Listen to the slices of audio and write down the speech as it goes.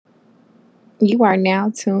You are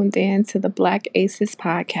now tuned in to the Black Aces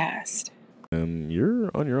podcast.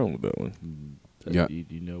 You're on your own with that one. Yeah. Do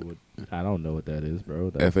you know what? I don't know what that is,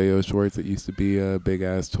 bro. FAO Schwartz. It used to be a big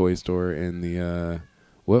ass toy store in the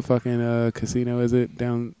what fucking casino is it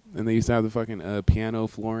down? And they used to have the fucking piano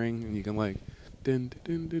flooring, and you can like. Dun,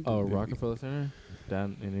 dun, dun, Oh, dun, Rockefeller Center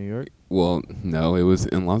down in New York. Well, no, it was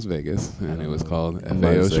in Las Vegas, and it was called I'm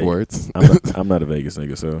about FAO to say, Schwartz. I'm not a Vegas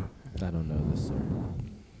nigga, so I don't know this, sir.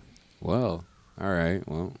 Well, all right.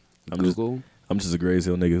 Well, I'm just- Google. I'm just a Grays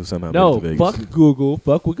Hill nigga who somehow No, made it to Vegas. fuck Google,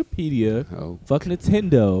 fuck Wikipedia, Oh, fuck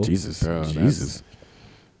Nintendo. Jesus, Bro, Jesus.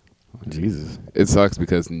 it sucks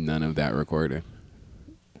because none of that recorded.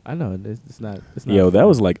 I know it's not. It's not. Yo, that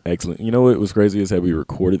was like excellent. You know what was crazy is that we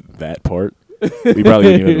recorded that part. We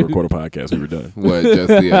probably didn't even record a podcast. We were done. What?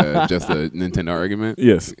 Just the Nintendo argument?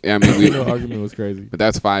 Yes. I mean, The argument was crazy. but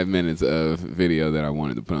that's 5 minutes of video that I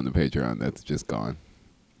wanted to put on the Patreon. That's just gone.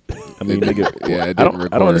 I mean, nigga, Yeah, it I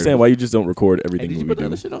didn't don't understand why you just don't record Hey, everything did you we put the do.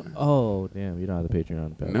 other shit on? Oh, damn! You don't have the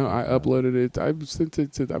Patreon. No, I uploaded it. I sent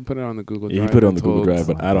it to. I put it on the Google Drive. Yeah, he put it on I the Google told- Drive,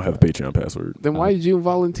 but I don't have a Patreon password Then why did you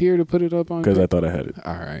volunteer to put it up on? because I thought I had it.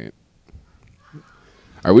 All right.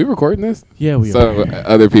 Are we recording this? Yeah, we So are.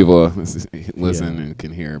 other people listen Yeah. and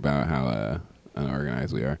can hear about how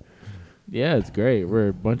unorganized we are. Yeah, it's great. We're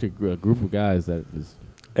a bunch of a group of guys that is.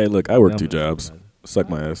 Hey, look, I work dumb 2 and jobs. organized. Suck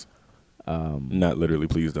my ass. Not Not literally.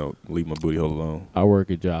 Please don't leave my booty hole alone. I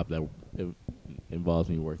work a job that involves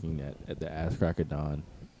me working at the Ass Crack of Dawn,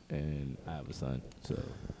 and I have a son, so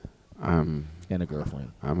I'm and a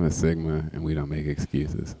girlfriend. a Sigma, and we don't make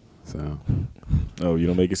excuses. So Oh, you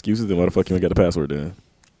don't make excuses? Then why the fuck you ain't got the password then?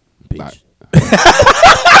 Bitch.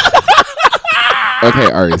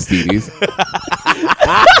 okay, Aristides.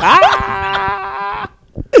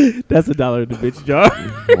 That's $1 in the bitch jar.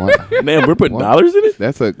 What? Man, we're putting What? dollars in it?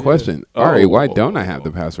 That's a question. Oh. Ari, why don't I have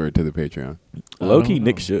the password to the Patreon? Low key, don't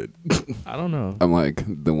Nick know. should. I don't know. I'm like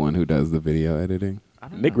the one who does the video editing. I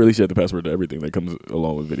don't Nick know. really should have the password to everything that comes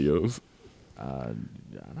along with videos. I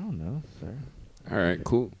don't know, sir. All right,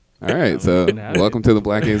 cool. All right, so You can have it. welcome to the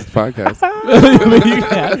Black Aces podcast.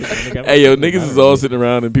 Hey, yo, niggas is all sitting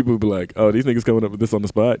around and people be like, oh, these niggas coming up with this on the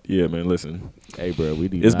spot? Yeah, man, listen. Hey, bro, we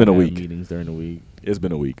do. It's not been a have week. Meetings during the week. It's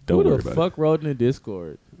been a week. Don't Who worry the about fuck wrote in the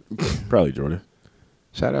Discord? it. Probably Jordan.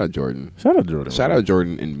 Shout out Jordan. Shout out Jordan. Shout out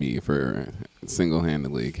Jordan and me for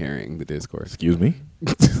single-handedly carrying the Discord. Excuse me?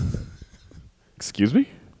 Excuse me?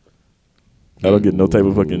 I don't get no type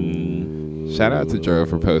of fucking... Shout out to Joe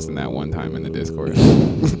for posting that one time in the Discord.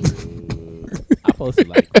 I posted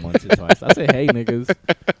like once or twice. I said, hey, niggas,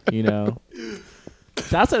 you know.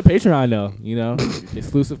 Shout out to the Patreon, though, you know.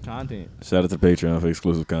 Exclusive content. Shout out to Patreon for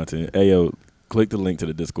exclusive content. Hey, yo, click the link to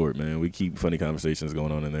the Discord, man. We keep funny conversations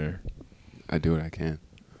going on in there. I do what I can.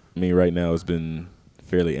 I mean, right now it's been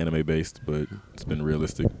fairly anime-based, but it's been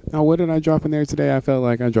realistic. Now, what did I drop in there today? I felt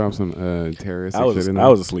like I dropped some terrorist I was shit in there. I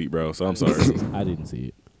was asleep, bro, so I'm sorry. I didn't see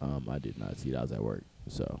it. I did not see it. I was at work.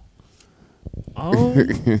 So,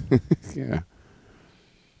 yeah.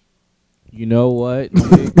 you know what?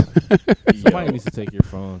 Nick? Somebody needs to take your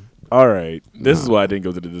phone. All right. This is why I didn't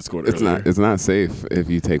go to the Discord It's earlier. not. It's not safe if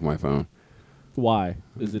you take my phone. Why?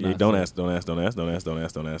 Is it Yeah, not don't safe? ask, don't ask, don't ask, don't ask, don't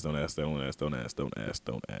ask, don't ask, don't ask, don't ask, don't ask, don't ask,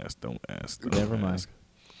 don't ask, don't ask. don't Never mind. ask.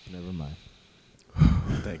 Never mind.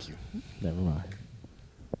 Thank you. Never mind.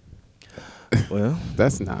 Well,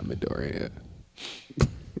 That's not Midoriya.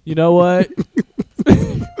 You know what?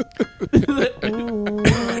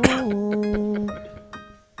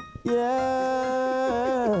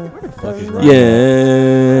 Fuck is wrong?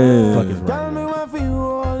 yeah. Fuck is wrong?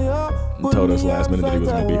 He told us last minute that he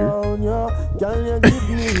wasn't gonna be here.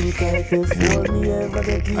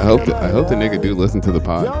 I hope the nigga do listen to the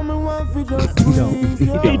pod. You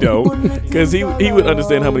don't. He don't, because he would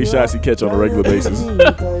understand how many shots he catch on a regular basis.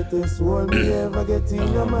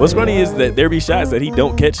 What's funny is that there be shots that he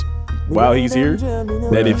don't catch while he's here.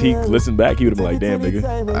 That if he listened back, he would have been like, "Damn,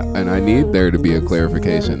 nigga." And I need there to be a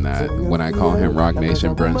clarification that when I call him Rock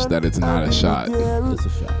Nation Brunch, that it's not a shot. It's a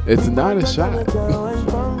shot. It's not a shot.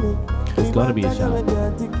 It's gonna be a shot.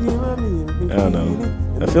 I don't know.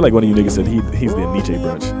 I feel like one of you niggas said he's the Nietzsche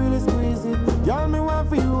brunch.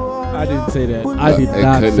 I didn't say that. I did It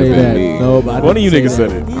not couldn't say have been that. me. No, but I One of you didn't niggas say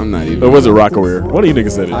said it. I'm not even. Or was it Rockaware? One of you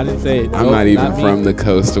niggas said I it. didn't say it. I'm Nope, not even me. from the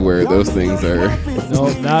coast to where those things are No,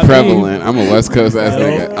 not prevalent. I'm a West Coast ass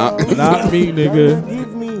nigga. Me. Not me, nigga.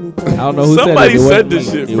 I don't know who Somebody said it. It said wasn't this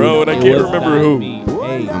me. shit, It bro, was- and I it can't was remember not who. me.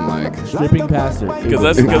 Hey, I'm like, stripping pastor.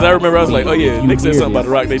 Because I remember I was like, oh yeah, Nick said something about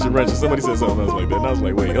the Rock Nation brunch, and somebody said something else like that, and I was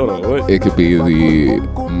like, wait, hold on, what? it could be the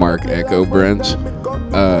Mark Echo Brunch.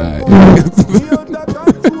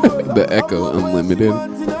 The Echo Unlimited,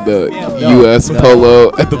 the no, U.S. no. Polo,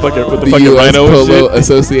 with the the fucking U.S. rhino and Polo shit.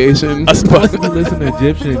 Association. A spot. Supposed to be listening to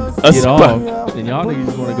Egyptians A get spot. off, and y'all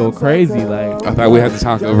niggas want to go crazy. Like, I thought we had to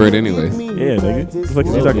talk over it anyways. Yeah, nigga. What the fuck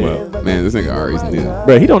is he talking about? Man, this nigga Ari's new.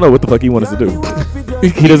 Bro, he don't know what the fuck he wants us to do.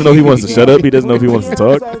 He doesn't know if he wants to shut up. He doesn't know if he wants to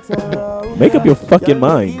talk. Make up your fucking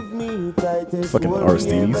mind. Fucking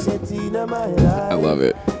Aristides. I love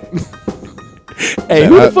it. Hey,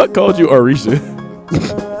 who the fuck called you Arisha?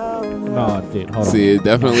 no, dude, hold on. See, it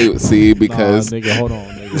definitely see because Nah, nigga, hold on,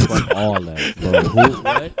 nigga, fuck all that, bro. Who?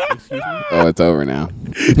 What? Excuse me. oh, it's over now.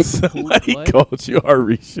 Somebody What? called you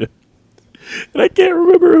Arisha. And I can't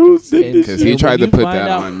remember who did this Because shit. he And tried when to you put find that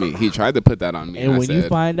out- on me. He tried to put that on me. And I when you said,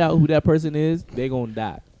 find out who that person is, they gonna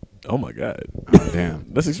die. Oh my god. oh, damn.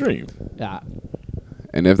 That's extreme. Yeah.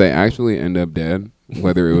 And if they actually end up dead,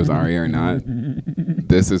 whether it was Ari or not,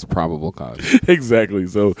 this is probable cause. Exactly.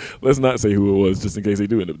 So let's not say who it was just in case they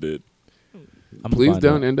do end up dead. I'm Please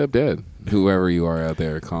don't end up dead. Whoever you are out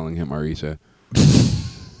there calling him Arisha.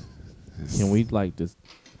 Can we like just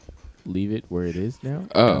leave it where it is now?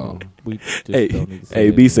 Oh. We just Hey, don't need to say hey,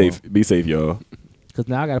 it be anymore. safe. Be safe, y'all. Cause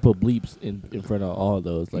now I gotta put bleeps in front of all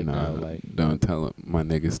those. Like, Nah, now, like don't tell him. My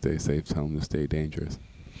niggas stay safe. Tell him to stay dangerous.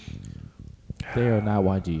 they are not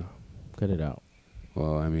YG. Cut it out.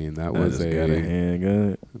 Well, I mean, that I was just got a a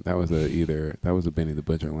handgun. that was a Benny the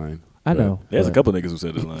Butcher line. I But know. There's a but couple niggas who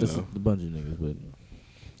said this line Just though. a bunch of niggas, but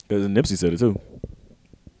Because Nipsey said it too.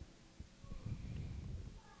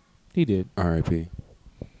 he did. R.I.P.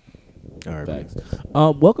 All right, Facts.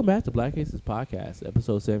 Welcome back to Black Cases Podcast,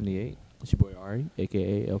 episode 78. It's your boy Ari,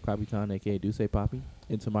 aka El Capitan, aka Duce Poppy.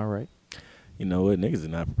 And to my right, you know what? Niggas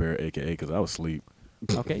did not prepare AKA because I was asleep.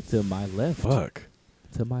 okay, to my left, Fuck.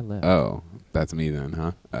 to my left. Oh, that's me then,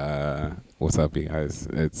 huh? What's up, you guys?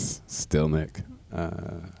 It's still Nick,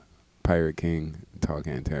 Pirate King, Tall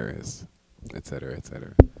Can Terrorist, etc.,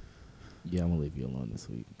 etc. Yeah, I'm gonna leave you alone this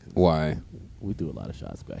week. 'Cause Why we threw a lot of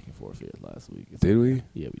shots back and forth here last week. did we?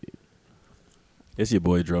 Yeah, we did. It's your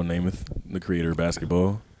boy Dro Namath, the creator of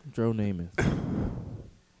basketball. Dro Namath.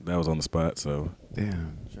 That was on the spot, so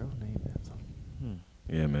Damn. Dro Namath.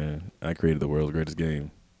 yeah, man. I created the world's greatest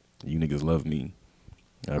game. You niggas love me.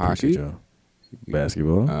 I appreciate Hockey? y'all.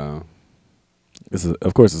 Basketball. Oh,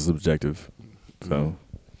 Of course, it's subjective. So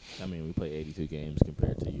I mean, we play 82 games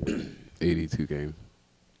compared to you. 82 game.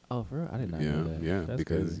 Oh, for real? I did not Yeah, know that. yeah. That's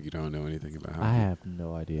Because crazy. you don't know anything about hockey. I have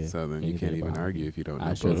no idea. So then you anything can't even about argue hockey. if you don't I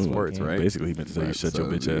know sure both the fuck sports, can't. right? basically, he meant to say, But "Shut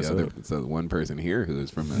your so bitch the ass other- up." So one person here who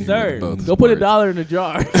is familiar Sir, with both go put sports. $1 in the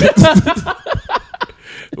jar.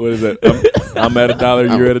 What is that? I'm at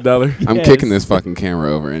 $1. You're at $1. I'm Yes. kicking this fucking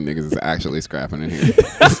camera over and niggas is actually scrapping in here.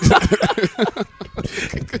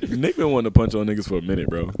 Nick been wanting to punch on niggas for a minute,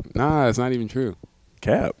 bro. Nah, it's not even true.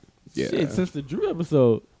 Cap. Yeah. Shit, since the Drew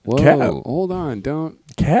episode. Whoa, Cap. hold on, don't.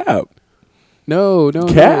 Cap. No,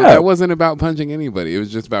 Cap. that wasn't about punching anybody. It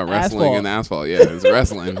was just about wrestling Asphalt. and asphalt. Yeah, it was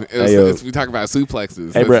wrestling. Hey, yo. We talk about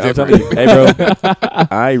suplexes. Hey, That's bro, I'm different. telling you. Hey, bro.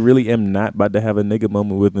 I really am not about to have a nigga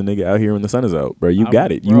moment with a nigga out here when the sun is out, bro. You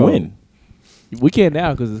got it. You Bro. win. We can't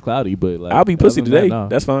now because it's cloudy, but like I'll be pussy other than that, today. no.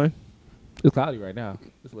 That's fine. It's cloudy right now.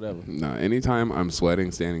 It's whatever. No, anytime I'm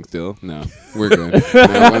sweating standing still, no, we're good.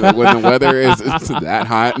 No, when the weather is that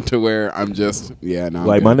hot to where I'm just, I'm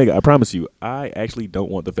Like, my good. nigga, I promise you, I actually don't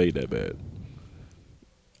want the fade that bad.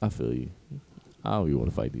 I feel you. I don't even want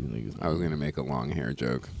to fight these niggas. I was going to make a long hair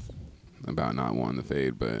joke about not wanting the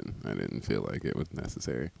fade, but I didn't feel like it was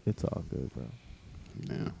necessary. It's all good, bro.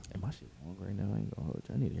 Yeah. And my shit long right now. I ain't gonna hold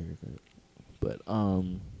you. I need a haircut. But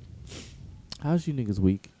how's you niggas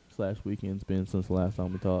weekends been since the last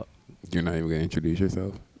time we talked? You're not even going to introduce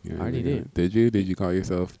yourself? You're not I already even gonna- did. Did you? Did you call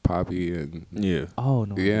yourself Poppy? And Yeah. Oh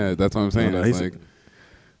no. yeah, that's what I'm saying. No, It's he's- like,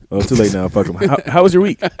 Oh, too late now. Fuck him. How was your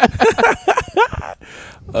week?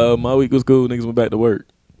 My week was cool. Niggas went back to work.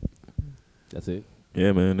 That's it.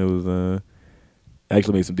 Yeah, man. It was. I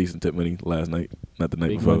actually made some decent tip money last night, not the night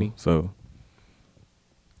Big before. money. So,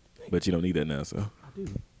 but you don't need that now. So, I do.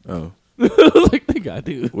 oh, Like think I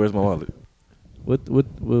do. where's my wallet? What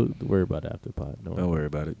we'll worry about it after pod. Don't worry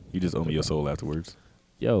about it. You just owe me your soul afterwards.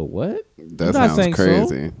 Yo, what? that not sounds saying so?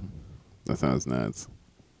 crazy. That sounds nuts.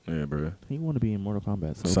 Yeah, bro. He want to be in Mortal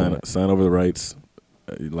Kombat so sign bad. sign over the rights.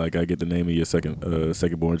 Like I get the name of your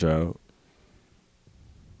second born child.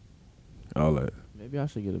 All that. Maybe I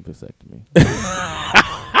should get a vasectomy.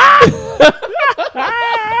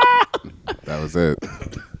 That was it.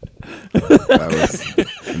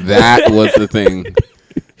 That was the thing.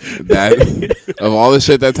 That of all the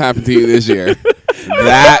shit that's happened to you this year,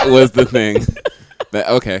 that was the thing. That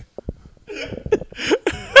okay.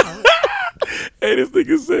 Hey, this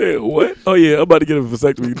nigga said, what? Oh, yeah, I'm about to get a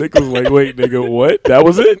vasectomy. Nick was like, wait, nigga, what? That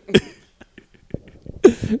was it?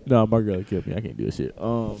 No, my girl killed me. I can't do this shit.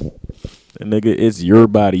 Nigga, it's your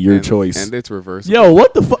body, your choice. And it's reversible. Yo,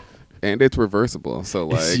 what the fuck? And it's reversible. So,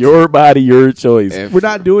 like. It's your body, your choice. If, We're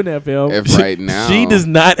not doing that, film. If right now. She does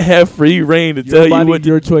not have free reign to Your tell body, you what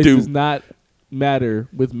your to choice do. does not matter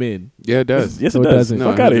with men. Yeah, it does. Yes, No, it it does. doesn't.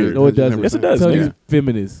 Fuck No, out of here. No, it doesn't. Yes, it does. Tell nigga. these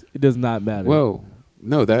feminists, it does not matter. Whoa.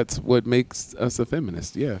 No, that's what makes us a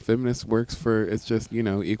feminist. Yeah, feminist works for, it's just,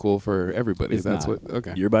 equal for everybody. It's That's not. what,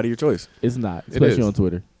 okay. Your body, your choice. It's not, It especially is. on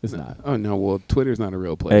Twitter. It's not. Oh, no, well, Twitter's not a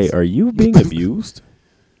real place. Hey, are you being abused?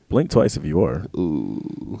 Blink twice if you are.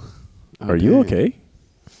 Ooh. Are you okay?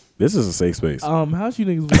 This is a safe space. How's you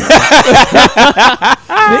niggas week? Nick,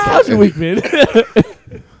 how's your week been?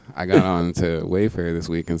 I got on to Wayfair this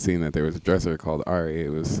week and seen that there was a dresser called Ari. It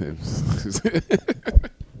was You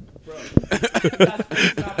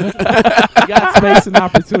got space and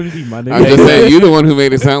opportunity, my nigga. I'm just saying, you the one who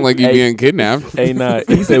made it sound like you Hey. being kidnapped. Hey, nah.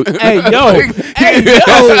 He said, Hey, yo.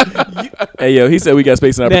 hey, yo, he said we got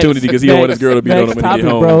space and opportunity because he don't want his girl to beat on him when he get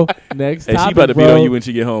home. Bro. Next Hey, topic, she about to bro. beat on you when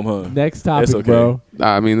she get home, huh? Next topic, That's okay. bro.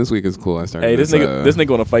 Nah, I mean, this week is cool. I started Hey, this nigga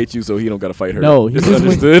gonna fight you, so he don't gotta fight her. No, he This just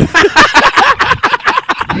went- understood.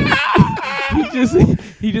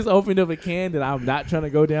 He just opened up a can that I'm not trying to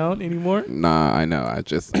go down anymore. Nah, I know. I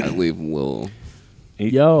leave Will.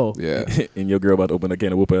 Yo, Yeah. And your girl about to open a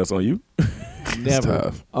can of whoop ass on you. never.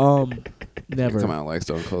 tough. Never. Come out like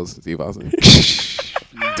Stone Cold Steve Austin.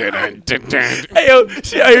 Hey, yo,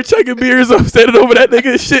 she out here chugging beers, I'm standing over that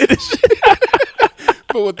nigga and shit.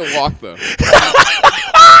 But with the walk, though.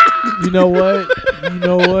 You know what?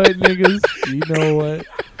 Niggas? You know what?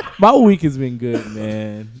 My week has been good,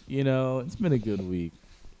 man. It's been a good week.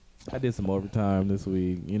 I did some overtime this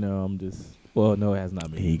week. I'm just. Well, no, it has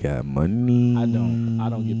not been. He got money. I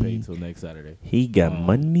don't get paid till next Saturday. He got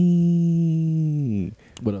money.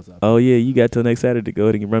 What else? Oh yeah, you got till next Saturday to go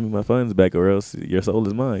ahead and run me my funds back, or else your soul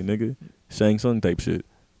is mine, nigga. Shang Tsung type shit.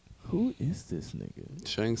 Who is this nigga?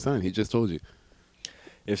 Shang Tsung, he just told you.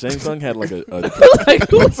 If Shang Tsung had like a Like,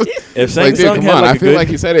 who is if Shang Like, dude, Tsung come had on. like I a feel good like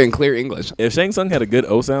you said it in clear English. if Shang Tsung had a good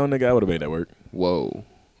O sound, nigga, I would have made that work. Whoa.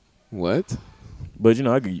 What? But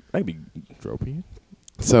I could be Dropian?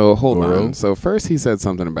 So, hold Goro? on. So, first he said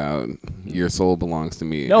something about your soul belongs to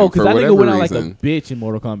me. No, And because for that nigga whatever went out like a reason- bitch in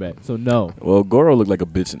Mortal Kombat. So no. Well, Goro looked like a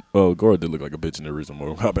bitch. Goro did look like a bitch in the original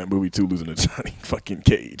Mortal Kombat movie too, losing to Johnny fucking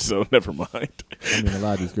Cage. So never mind. I mean, a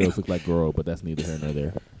lot of these girls look like Goro, but that's neither here nor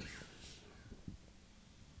there.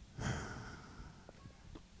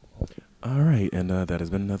 All right, and that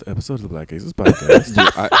has been another episode of the Black Aces podcast.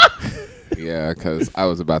 Yeah, because I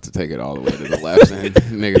was about to take it all the way to the left. And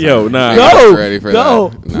niggas Yo, aren't- nah. niggas aren't No, ready for no,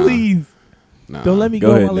 that. Nah, please. nah. Don't let me Go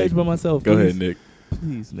go, ahead, on my ledge Nick. by myself. Go please. ahead, Nick.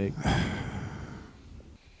 Please, Nick.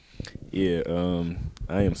 Yeah,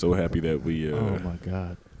 I am so happy that we. Oh my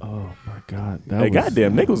god. Oh my god. Hey,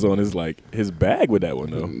 goddamn, Nick was on his bag with that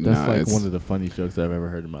one though. That's Nah, like it's- one of the funniest jokes I've ever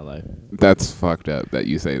heard in my life. That's fucked up that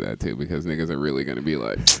you say that too, because niggas are really gonna be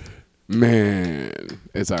like, man,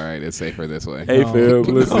 it's all right, it's safer this way. Hey, No. Phil,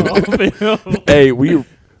 listen. No, Phil. Hey, we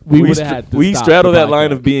would've had to we stop straddle the that line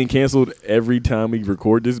podcast. of being canceled every time we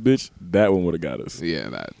record this bitch. That one would have got us. Yeah,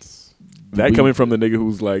 that's That We- coming from the nigga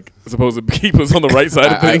who's like supposed to keep us on the right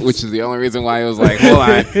side of things. which is the only reason why I was like, hold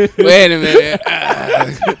on, wait a minute.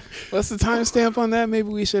 What's the timestamp on that? Maybe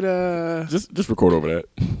we should just record over that.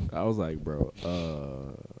 I was like, bro,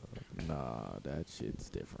 nah, that shit's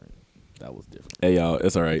different. That was different. Hey y'all,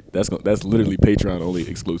 it's all right. That's literally Patreon only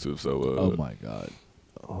exclusive. So Oh my god.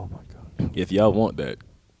 Oh my god. if y'all want that,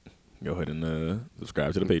 go ahead and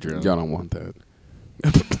subscribe to the Patreon. Y'all don't want that.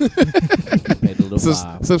 Pay the little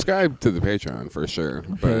 $5. Subscribe to the Patreon for sure.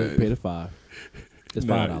 But Pay the $5. It's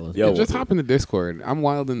Nah, $5. yo, just hop in the Discord. I'm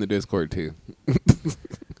wild in the Discord too.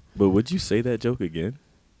 But would you say that joke again?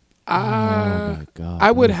 Oh my god.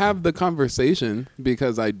 I would have the conversation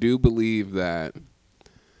because I do believe that.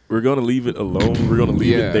 We're gonna leave it alone. We're gonna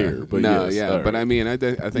leave Yeah, it there. But no, yes, yeah, all but right. I mean, I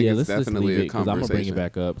think it's let's just definitely leave a it because I'm gonna bring it conversation.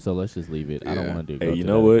 back up. So let's just leave it. I don't Yeah. want to do. Hey, you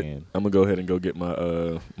know what? I'm gonna go ahead and go get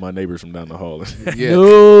my my neighbors from down the hall. Yeah.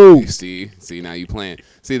 No. See, now you playing.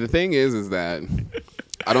 See, the thing is that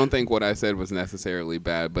I don't think what I said was necessarily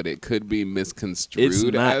bad, but it could be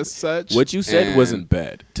misconstrued not. as such. What you said and- wasn't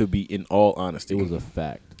bad, to be in all honesty. It was a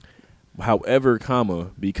fact. However,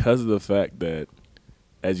 because of the fact that,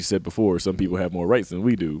 as you said before, some people have more rights than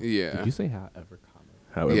we do. Yeah. Did you say however?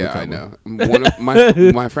 However, Yeah, I comma. know. One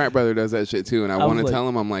of my frat brother does that shit too, and I I was want to like- tell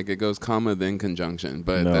him, I'm like, it goes comma then conjunction,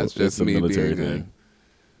 but No, that's it's just a me military being thing.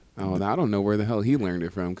 Oh, I don't know where the hell he learned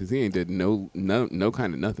it from because he ain't did no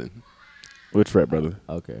kind of nothing. Which frat brother?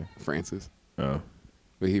 Okay. Francis. Oh.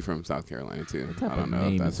 But he from South Carolina too. What type I don't of know if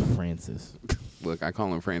name that's is Francis? Look, I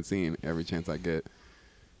call him Francine every chance I get.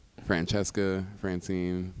 Francesca,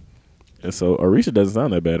 Francine. And so Arisha doesn't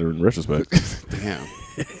sound that bad in retrospect. Damn.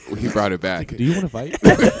 He brought it back. Do you want to fight?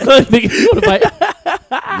 Nigga, you want to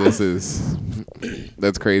fight?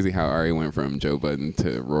 That's crazy how Ari went from Joe Budden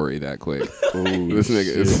to Rory that quick. Ooh, This nigga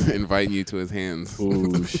shit. is inviting you to his hands.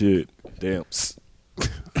 Ooh, shit. Damn.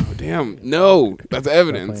 Oh, damn. No, that's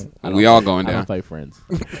evidence. I don't We all fight- going I down. don't fight friends.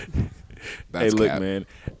 That's Hey, look, cap. man.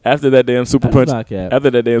 After that damn super That's punch, not cap.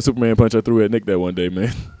 after that damn Superman punch I threw at Nick that one day,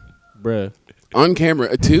 man. Bruh. On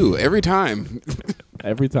camera, too, every time.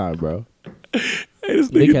 Every time, bro. Hey,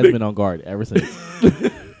 this Nick nigga, has Nick. been on guard ever since.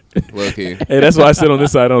 Low-key. Hey, that's why I sit on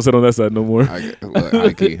this side. I don't sit on that side no more. Look,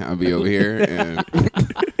 high-key, I'll be over here, and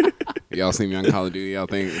y'all see me on Call of Duty, y'all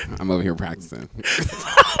think I'm over here practicing.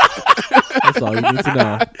 That's all you need to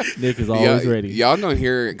know. Nick is always ready. Y'all gonna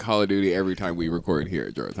hear Call of Duty every time we record here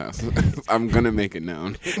at Jordan's house. I'm gonna make it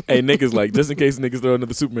known. Hey, Nick is like, just in case niggas throw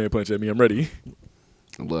another Superman punch at me, I'm ready.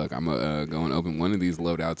 Look, I'm gonna go and open one of these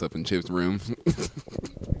loadouts up in Chip's room.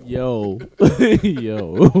 Yo.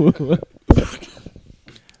 Yo.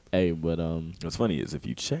 Hey, but What's funny is if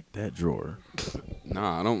you check that drawer,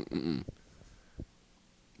 Nah, I don't.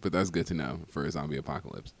 But that's good to know for a zombie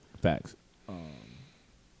apocalypse. facts.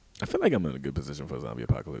 I feel like I'm in a good position for a zombie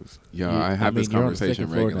apocalypse. Yo, I have this you're on the conversation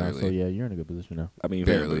second floor now, regularly. so yeah, you're in a good position now. I mean,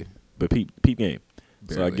 Barely. but peep game.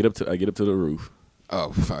 So I Barely. get up to the roof.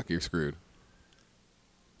 Oh fuck, you're screwed.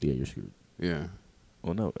 Yeah, you're screwed. Yeah.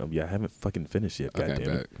 Well, no, yeah, I haven't fucking finished yet. Okay, Goddamn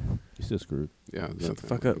bet. it. You're still screwed. Yeah. Shut the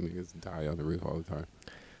fuck up. Niggas die on the roof all the time.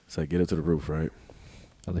 So I get up to the roof, right?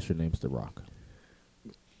 Unless your name's The Rock.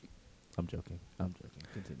 I'm joking.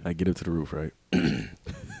 Continue. I get up to the roof, right? And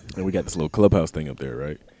we got this little clubhouse thing up there,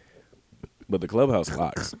 right? But the clubhouse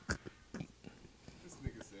locks. This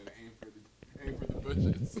nigga said aim for the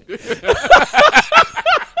bushes.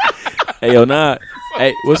 Hey, yo, nah.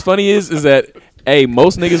 Hey, what's funny is that hey,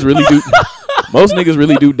 most niggas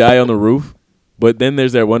really do die on the roof. But then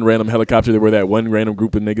there's that one random helicopter where that one random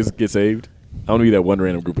group of niggas get saved. I want to be that one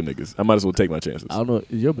random group of niggas. I might as well take my chances. I don't know.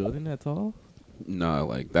 Is your building that tall? No,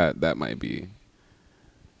 like that might be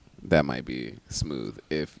smooth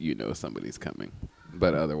if you know somebody's coming.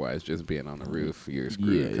 But otherwise, just being on the roof, you're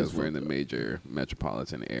screwed Yeah, because it's we're in the major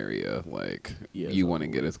metropolitan area. Like, Yeah, you so- want to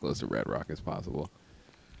get as close to Red Rock as possible.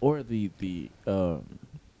 Or the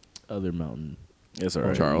other mountain It's all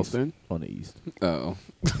right. Charleston? on the east. Oh,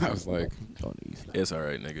 I was like, On the east. It's all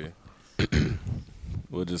right, nigga.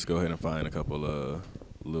 We'll just go ahead and find a couple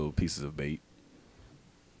little pieces of bait.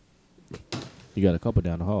 You got a couple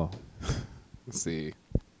down the hall. let's see.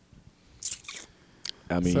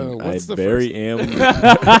 I mean, So, I what's the very am.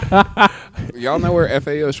 Y'all know where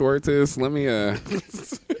FAO Schwartz is? Let me,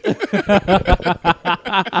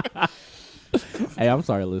 Hey, I'm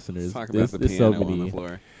sorry, listeners. talk about the There's so piano on the many.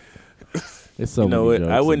 floor. There's so You know many what?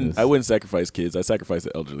 jokes in I wouldn't sacrifice kids. I sacrifice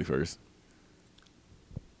the elderly first.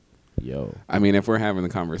 Yo, I mean, if we're having the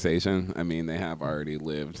conversation, I mean, they have already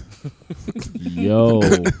lived. yo,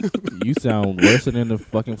 you sound worse than the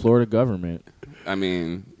fucking Florida government. I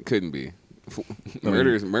mean, couldn't be.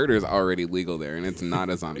 Murder's already legal there, and it's not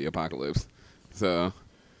a zombie apocalypse. So,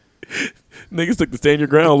 Niggas took the stand your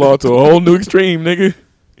ground law to a whole new extreme, nigga.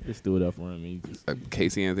 Just do it up for him.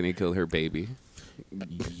 Casey Anthony killed her baby.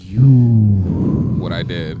 You. What I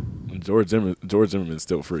did. George Zimmerman's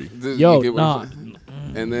still free. Yo, You get what I'm nah. saying?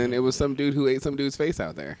 And then it was some dude who ate some dude's face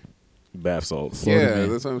out there. Bath salts. Florida yeah, man.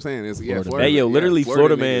 that's what I'm saying. It's, yeah, Florida Florida. Hey, yo, yeah, literally,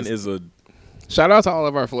 Florida man niggas. is a. Shout out to all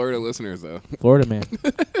of our Florida listeners, though. Florida man.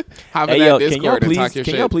 Hop in Hey, that yo, Discord and talk your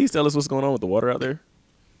can shit. y'all please tell us what's going on with the water out there?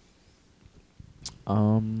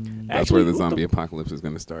 That's Actually, where the what zombie apocalypse is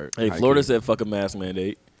going to start. Hey, High Florida key. said fuck a mask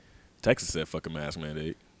mandate. Texas said fuck a mask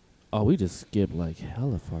mandate. Oh, we just skipped like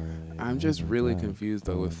hella far. I'm just really God. confused,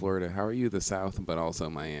 though, with Florida. How are you the South, but also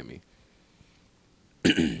Miami?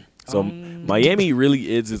 So Miami really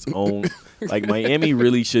is its own. Like Miami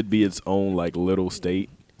really should be its own like little state.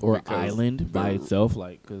 Or Because island by the- itself,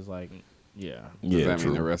 like, cause like, yeah. Does Yeah, that true.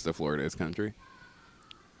 mean the rest of Florida is country?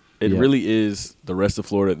 It Yeah. really is the rest of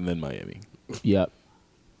Florida and then Miami. Yep.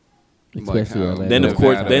 Like Especially how Orlando. Then of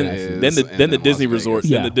course, Nevada then is, then the and then the then Disney Las resort, Vegas.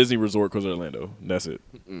 then Yeah. the Disney resort goes to Orlando. That's it.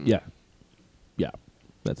 Yeah. Yeah.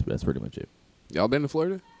 That's pretty much it. Y'all been to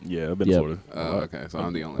Florida? Yeah, I've been Yep. to Florida. Oh, okay. So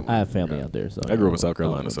I'm the only one. I have family Got- out there, so I grew up in South I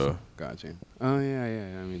Carolina, know so Gotcha. Oh, yeah.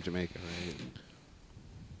 I mean, Jamaica, right?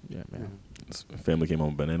 yeah, man. family came on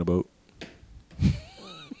a banana boat.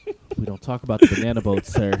 We don't talk about the banana boat,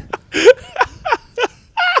 sir.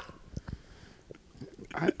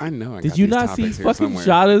 I know. I Did got you these not see topics here fucking somewhere.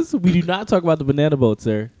 shot us? We do not talk about the banana boat,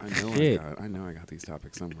 sir. I know. Shit. I these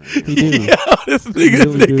topics somewhere. He do. Yo, this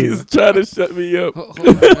really do. nigga's trying to shut me up.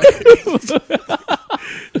 Hold on.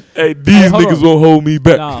 Hey, these hold niggas on. won't hold me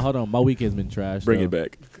back. Nah, hold on. My weekend's been trash. Bring though. it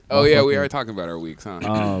back. Oh yeah, we fucking- are talking about our weeks,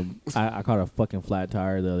 huh? I caught a fucking flat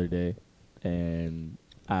tire the other day, and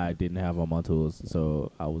I didn't have all my tools,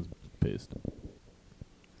 so I was pissed.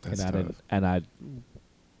 That's and I tough. didn't, and I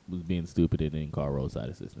was being stupid and didn't call roadside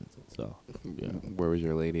assistance. So yeah, Where was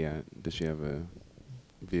your lady at? Did she have a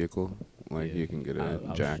vehicle? Like Yeah. you can get I a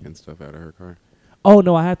was- jack and stuff out of her car? oh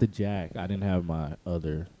no, I had the jack. I didn't have my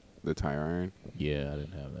other. The tire iron? Yeah, I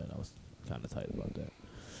didn't have that. I was kind of tight about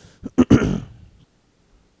that.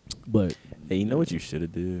 But Hey, you know what you should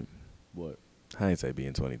have did? what, Hindsight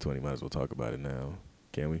being 2020, might as well talk about it now.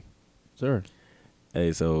 Can we? sir?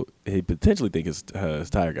 Hey, so he potentially think his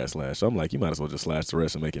tire got slashed. So I'm like, you might as well just slash the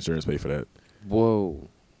rest and make insurance pay for that. Whoa.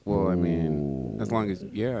 Well, I mean, as long as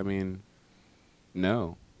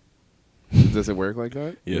no. Does it work like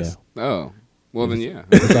that? Yes. Oh. Well then yeah.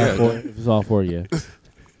 If it's all four, if it's all four, yeah.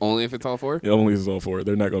 Only if it's all four? It only is all four.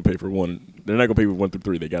 They're not going to pay for one. They're not going to pay for 1 through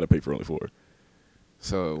 3. They got to pay for only 4.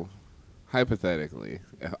 So hypothetically,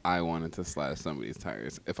 if I wanted to slash somebody's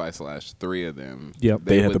tires, if I slashed 3 of them, Yep.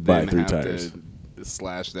 They have would to buy then 3 have tires. to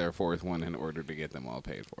slash their 4th one in order to get them all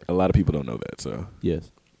paid for. A lot of people don't know that, so Yes.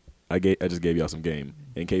 I just gave y'all some game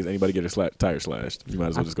in case anybody get their tire slashed. You might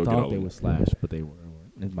as well just go get I all thought they of were them. slashed, but they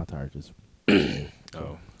weren't. My tire just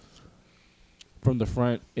Oh. from the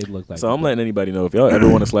front. It looked like. So I'm letting anybody know if y'all ever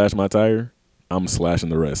want to slash my tire, I'm slashing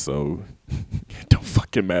the rest. So it don't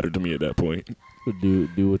fucking matter to me at that point.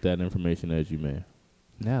 do with that information as you may.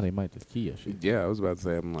 Now they might just key your shit. Yeah, I was about to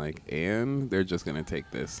say, I'm like, and they're just gonna take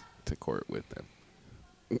this to court with them.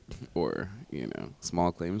 Or,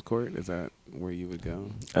 small claims court, is that where you would go?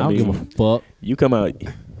 I don't give a fuck. You come out,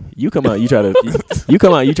 you try to, you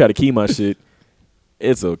come out, you try to key my shit.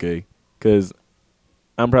 It's okay, cause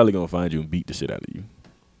I'm probably gonna find you and beat the shit out of you.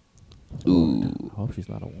 Ooh. I hope she's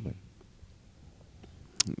not a woman.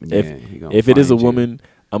 Yeah, he gonna If it is a find you. woman,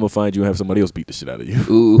 I'm gonna find you and have somebody else beat the shit out of you.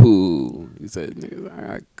 Ooh. He said, niggas, I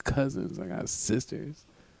got cousins, I got sisters.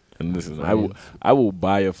 And listen, I will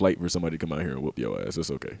buy a flight for somebody to come out here and whoop your ass.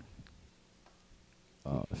 It's okay.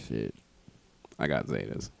 Oh shit. I got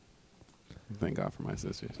Zetas. Thank God for my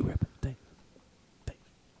sisters.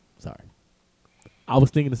 Sorry. I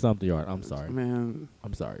was thinking of something, Yard. I'm sorry. Man,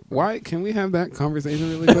 I'm sorry. Bro. why can we have that conversation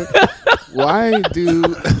really quick? Why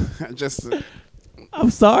do just I'm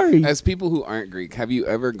sorry. as people who aren't Greek, have you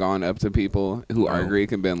ever gone up to people who are No.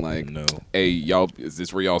 Greek and been like, No. "Hey, y'all, is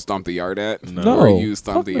this where y'all stomp the yard at?" No. Or you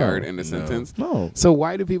stomp Fuck the no. yard in a No. sentence? No. So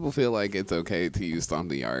why do people feel like it's okay to use stomp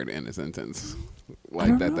the yard in a sentence?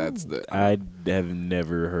 Like don't that's the I have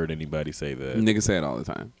never heard anybody say that. niggas say it all the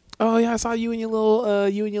time. Oh yeah, I saw you and your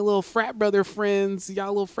little frat brother friends, y'all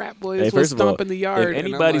little frat boys Hey, was first of all, stomping the yard. if And I'm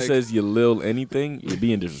anybody like, says you lil anything, you're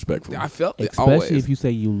being disrespectful. I felt it Especially always. if you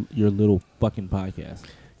say your little fucking podcast.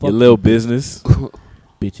 Your Fuck little you, business.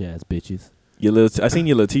 bitch ass bitches. Your little. I seen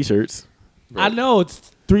your little t-shirts. Bro. I know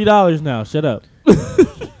it's $3 now. Shut up.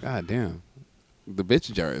 God damn, the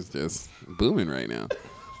bitch jar is just booming right now.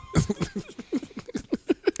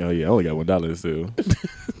 Oh yeah, I only got $1 still.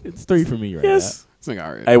 It's 3 for me right Yes. It's like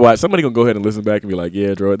all right. Hey, watch. Somebody gonna go ahead and listen back and be like,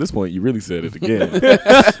 "Yeah, Drew. At this point, you really said it again."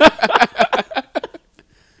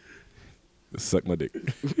 Suck my dick.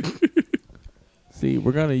 now. See,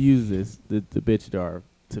 we're gonna use the bitch jar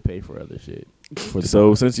to pay for other shit. For the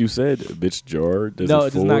So since you said bitch jar, does no, it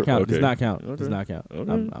it does not count. Okay. Does not count. Okay. Does not count.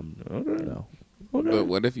 Okay. Okay. No. But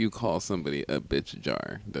what if you call somebody a bitch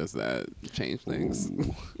jar? Does that change things?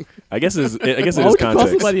 I guess it Why is would you call context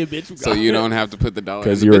somebody a bitch? So you don't have to put the dollar.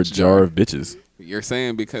 because in the you're a bitch jar of bitches. You're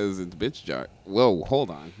saying because it's bitch jar. Whoa, hold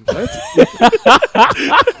on.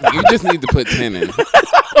 You just need to put 10 in.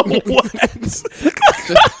 What?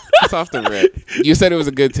 Just off the rip. You said it was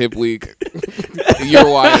a good tip week. You're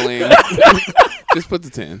wiling. Just put the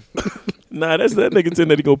 10. Nah, that's that nigga 10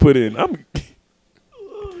 that he gonna put in.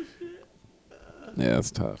 Yeah,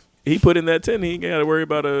 that's tough. He put in that 10. He ain't gotta worry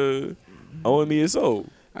about owing me his soul.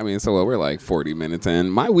 I mean, so we're like 40 minutes in.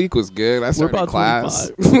 My week was good. I We're started about class.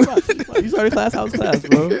 25. We're about 25. You started class. How's class,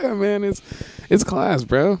 bro? Yeah, man, it's class,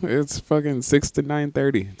 bro. It's fucking 6 to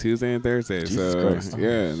 9:30 Tuesday and Thursday. Jesus so Christ.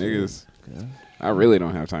 yeah, niggas. Okay. I really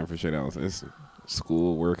don't have time for shit else. It's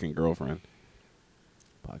school, work, and girlfriend.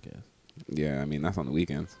 Podcast. Yeah, I mean that's on the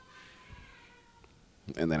weekends.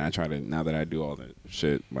 And then I try to, now that I do all that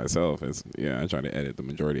shit myself, I try to edit the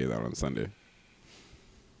majority of that on Sunday.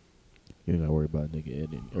 You ain't gotta worry about nigga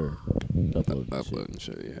editing or uploading. shit. Uploading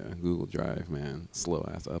shit, yeah. Google Drive, man. Slow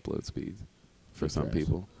ass upload speeds for Big some trash.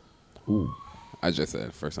 people. Ooh. I just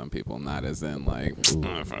said for some people, not as in like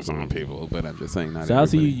for some people, but I'm just saying not. Shout out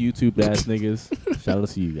to everybody. you, YouTube ass niggas. Shout out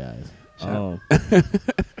to you guys.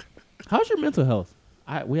 How's your mental health?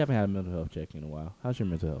 We haven't had a mental health check in a while. How's your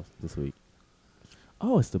mental health this week?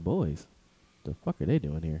 Oh, it's the boys. The fuck are they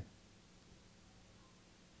doing here?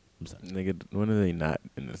 I'm sorry. Nigga, when are they not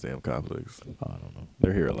in this damn complex? Oh, I don't know.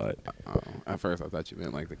 They're here a lot. At first, I thought you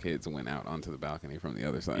meant like the kids went out onto the balcony from the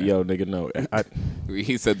other side. Yo, nigga, no.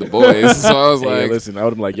 He said the boys, so I was Hey, like, listen, I would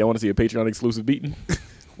have been like, y'all want to see a Patreon exclusive beating?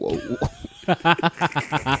 whoa.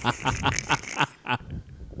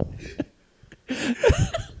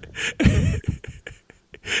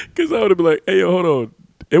 Because I would have been like, hey, yo, hold on.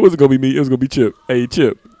 It wasn't going to be me. It was going to be Chip. Hey,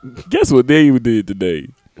 Chip, guess what they did today?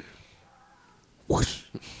 Whoosh.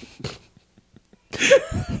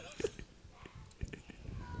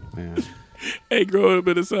 Man. Hey, growing up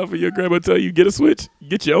in the South, and your grandma tell you, get a switch?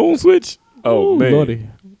 Get your own switch? Oh, Ooh, man. Lordy.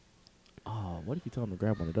 Oh, what if you tell them to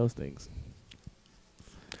grab one of those things?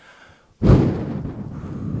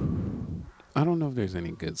 I don't know if there's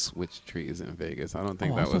any good switch trees in Vegas. I don't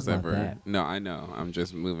think Oh, I that was was talking about ever. that. No, I know. I'm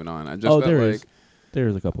just moving on. I just Oh, felt there like is.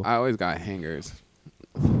 There's a couple. I always got hangers,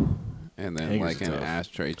 and then Hangers like are an tough.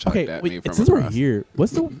 ashtray chucked Okay, at me wait. from Since across. we're here,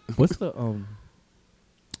 what's the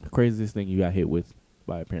craziest thing you got hit with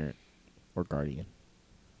by a parent or guardian?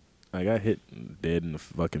 I got hit dead in the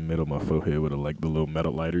fucking middle of my forehead with the little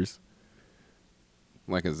metal lighters.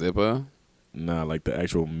 Like a Zippo. Nah, like the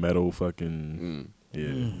actual metal fucking,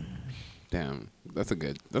 yeah. Damn, that's a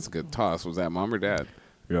good toss. Was that mom or dad?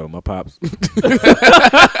 Yo, my pops.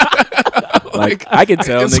 Like, I can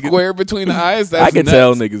tell A niggas. square between the eyes. That's I can nuts.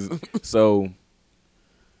 tell niggas. So,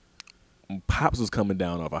 pops was coming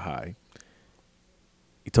down off a high.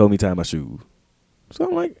 He told me to tie my shoes. So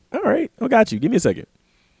I'm like, all right, I got you. Give me a second.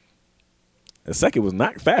 The second was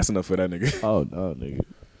not fast enough for that nigga. Oh no, nigga.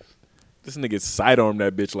 This nigga sidearmed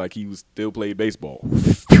that bitch like he was still played baseball.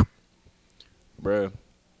 Bruh.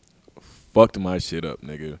 Fucked my shit up,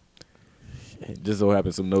 nigga. It just so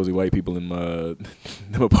happened some nosy white people in my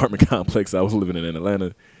them apartment complex I was living in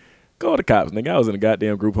Atlanta. Call the cops, nigga. I was in a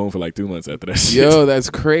goddamn group home for like 2 months after that shit. Yo,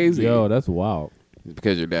 that's crazy. Yo, that's wild.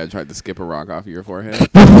 Because your dad tried to skip a rock off of your forehead.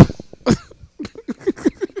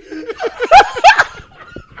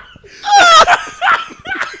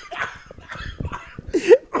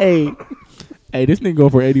 Hey, this nigga go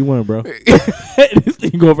for 81, bro. This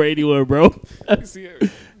nigga go for 81, bro. See it?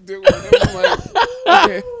 Dude, I'm like,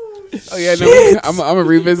 okay. Oh yeah, no, I'm gonna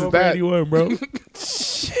revisit Go for that. 81, bro.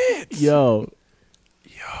 Shit. Yo.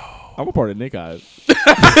 I'm a part of Nick Eyes.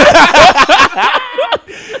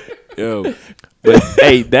 Yo. But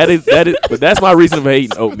hey, but that's my reason for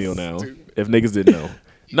hating oatmeal now. If niggas didn't know.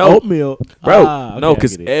 No, Oatmeal. bro. Ah, No, okay, I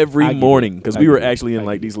because get it. I every get morning, it. because I we get were it. actually in I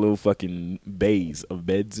like get these little fucking bays of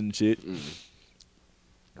beds and shit.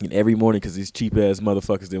 And every morning, because these cheap ass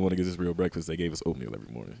motherfuckers didn't want to give us real breakfast, they gave us oatmeal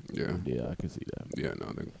every morning. Yeah, it. Yeah, I can see that. yeah,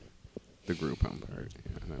 no, the group home part.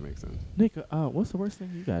 Yeah, that makes sense. Nick, what's the worst thing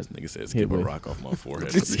you guys? This nigga says, Hit "Skip a with. rock off my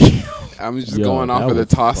forehead." I'm just Yo, going off that of the was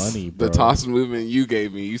toss, funny, the bro. toss movement you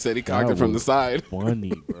gave me. You said he cocked That it from the was side.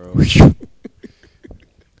 Funny, bro.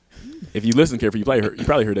 If you listen carefully, you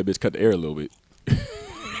probably heard that bitch cut the air a little bit.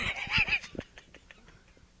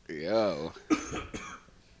 Yo,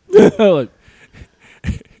 Look,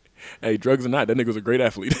 Hey, drugs or not, that nigga was a great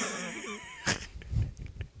athlete.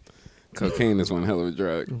 cocaine is one hell of a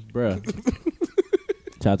drug. bruh.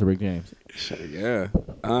 Shout out to Rick James Yeah.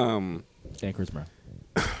 and Chris Brown.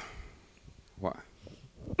 Why?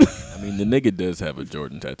 I mean, the nigga does have a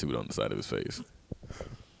Jordan tattooed on the side of his face.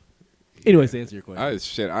 Anyways, to answer your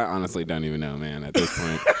question. I honestly don't even know, man. At this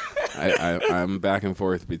point, I'm back and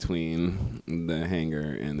forth between the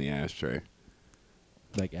hanger and the ashtray.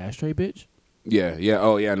 Like ashtray, bitch. Yeah.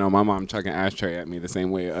 Oh, yeah. No, my mom chucking ashtray at me the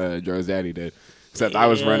same way Joe's daddy did. Except I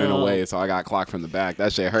was running away, so I got clocked from the back.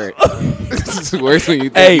 That shit hurt. It's worse when you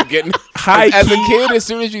think Hey, you're getting. high As a key- kid, as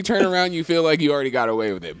soon as you turn around, you feel like you already got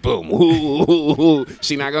away with it. Boom. Ooh.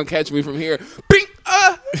 She not gonna catch me from here. Bing.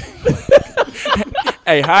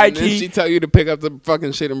 Hey, high And then key. she tell you to pick up the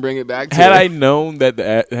fucking shit and bring it back. To Had her. I known that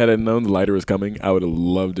had I known the lighter was coming, I would have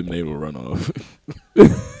loved to be able to run off.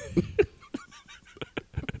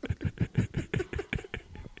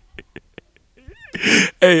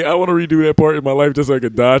 Hey, I want to redo that part in my life just so I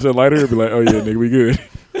could dodge a lighter and be like, "Oh yeah, nigga, we good."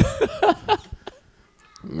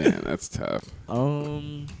 Man, that's tough.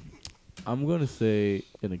 I'm gonna say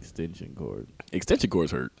an extension cord. Extension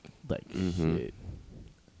cords hurt. Like Mhm. shit.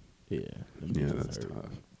 Yeah. them Yeah, bitches that's hurt.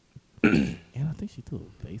 tough. And I think she threw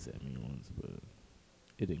a vase at me once, but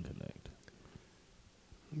it didn't connect.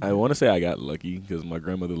 I want to say I got lucky because my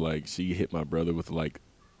grandmother, like, she hit my brother with like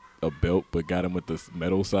a belt, but got him with the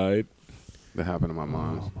metal side. That happened to my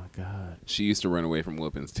mom. Oh my god. She used to run away from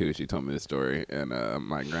whoopings too. She told me this story, and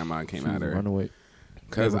my grandma came at her. Runaway.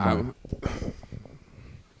 Because Never I'm.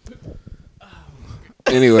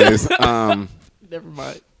 Anyways, Never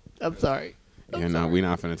mind. I'm sorry. yeah, no, we're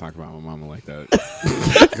not finna talk about my mama like that.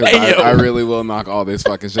 Because I really will knock all this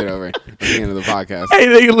fucking shit over at the end of the podcast. Hey,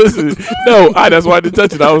 nigga, listen. No, that's why I didn't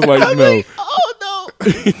touch it. I was like, no. Oh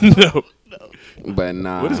No. But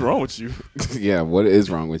nah. What is wrong with you? Yeah, what is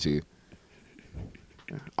wrong with you?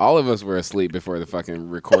 All of us were asleep before the fucking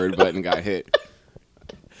record button got hit.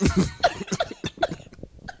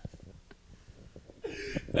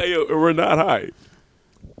 Hey, yo, we're not high.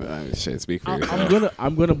 Shit, speak for no. yourself.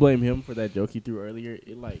 I'm gonna blame him for that joke he threw earlier.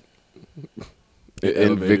 It like It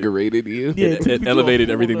invigorated you? Yeah, It elevated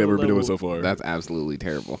everything that we've been doing so far. That's absolutely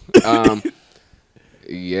terrible.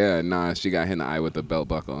 Yeah, nah, she got hit in the eye with a belt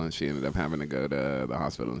buckle, and she ended up having to go to the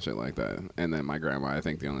hospital and shit like that. And then my grandma, I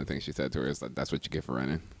think the only thing she said to her is like, "That's what you get for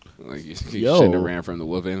running. Like you shouldn't have ran from the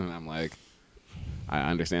whooping." And I'm like, I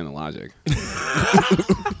understand the logic.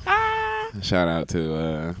 Shout out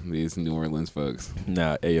to these New Orleans folks.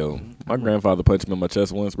 Nah, ayo. My grandfather punched me in my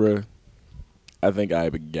chest once, bro. I think I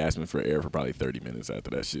had been gasping for air for probably 30 minutes after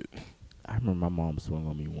that shit. I remember my mom swung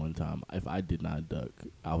on me one time. If I did not duck,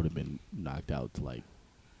 I would have been knocked out to like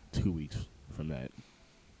 2 weeks from that.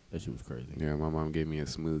 That shit was crazy. Yeah, my mom gave me a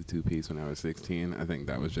smooth 2-piece when I was 16. I think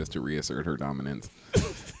that was just to reassert her dominance.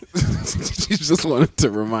 She just wanted to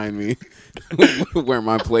remind me where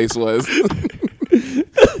my place was.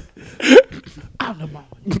 I'm the mama.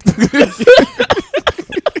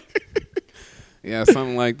 Yeah,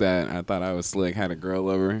 something like that. I thought I was slick. Had a girl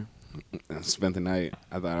over. Spent the night.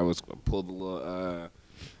 I thought I was pulled the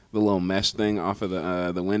little mesh thing off of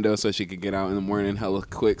the window so she could get out in the morning hella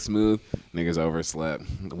quick, smooth. Niggas overslept.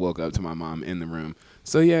 Woke up to my mom in the room.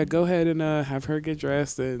 So yeah, go ahead and have her get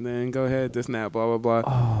dressed and then go ahead, this and that, blah, blah, blah.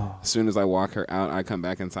 Oh. As soon as I walk her out, I come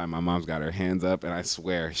back inside. My mom's got her hands up, and I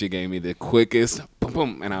swear she gave me the quickest boom,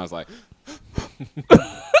 boom, and I was like,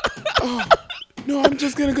 oh, no, I'm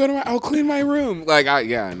just gonna I'll clean my room. Like,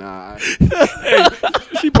 nah. Hey,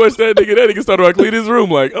 she punched that nigga started to clean his room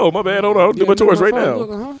like, oh, my bad, hold on, I'll do my chores right now.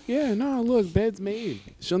 Look, yeah, no, look, bed's made.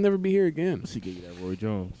 She'll never be here again. She gave you that Roy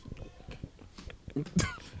Jones.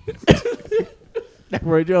 That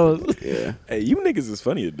Roy Jones. Yeah. Hey, you niggas is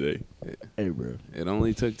funny today. Hey, bro. It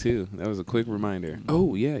only took 2. That was a quick reminder.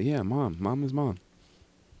 Oh, yeah, mom. Mom is mom.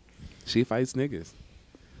 She fights niggas.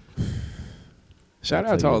 Shout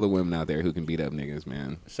out to all the women out there who can beat up niggas,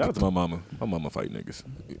 man. Shout out to my mama. My mama fight niggas.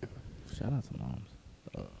 Shout out to moms.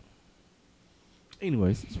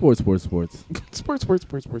 Anyways, sports. Sports.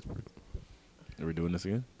 Are we doing this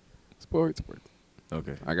again? Sports.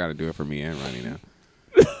 Okay. I got to do it for me and Ronnie now.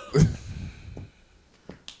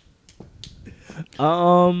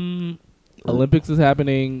 Olympics is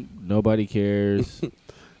happening. Nobody cares.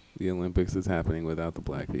 The Olympics is happening without the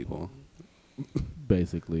black people.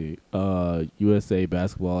 Basically, USA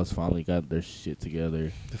basketball has finally got their shit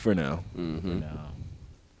together. For now. Mm-hmm. Now,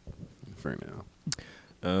 For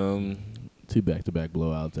now. 2 back-to-back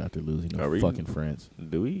blowouts after losing to fucking France.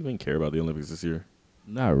 Do we even care about the Olympics this year?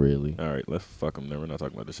 Not really. All right, let's fuck them. Then we're not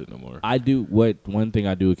talking about this shit no more. I do. One thing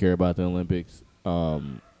I do care about the Olympics.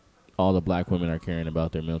 All the black women are caring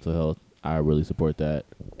about their mental health. I really support that.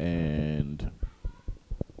 And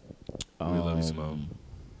We love you, Simone.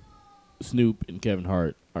 Snoop and Kevin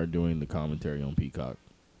Hart are doing the commentary on Peacock.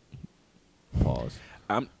 Pause.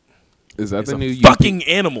 Is that It's the a new fucking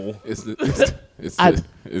animal. Is that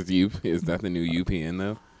the new UPN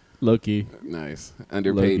though? Low-key. Nice.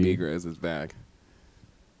 Underpaid Low-key. Negroes is back.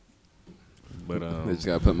 But They just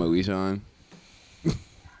gotta put Moesha on.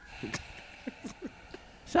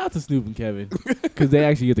 Shout out to Snoop and Kevin. Because they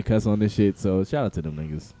actually get to cuss on this shit. So shout out to them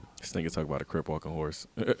niggas. this nigga talk about a crip walking horse.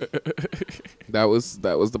 That was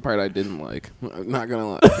the part I didn't like. I'm not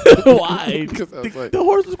gonna lie. Why? 'Cause I was like, The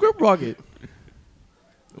horse was grip rocket.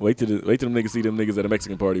 Wait till them niggas see them niggas at a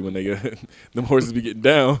Mexican party when they them horses be getting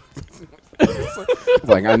down.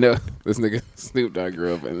 like I know this nigga Snoop Dogg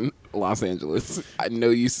grew up in Los Angeles. I know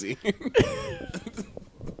you see.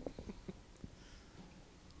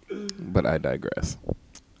 But I digress.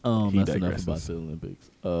 He That's enough digresses. about the Olympics.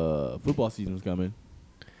 Football season's coming.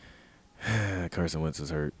 Carson Wentz is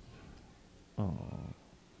hurt. Oh.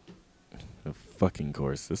 Of fucking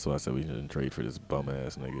course. This is why I said we shouldn't trade for this bum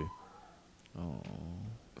ass nigga. Oh.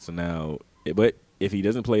 So now, but if he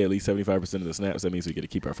doesn't play at least 75% of the snaps, that means we get to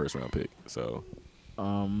keep our first round pick. So,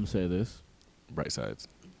 Say this. bright sides.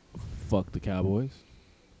 Fuck the Cowboys.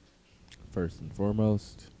 First and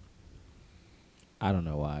foremost. I don't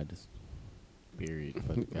know why. Period.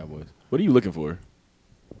 Fuck the Cowboys. What are you looking for?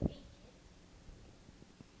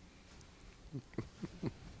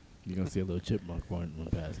 You're gonna see a little chipmunk run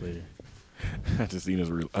pass later. I just seen his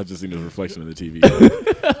reflection in the TV.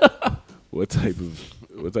 What type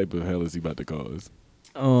of hell is he about to cause?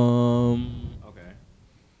 Okay.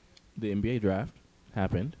 The NBA draft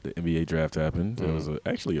happened. The NBA draft happened. It was Mm.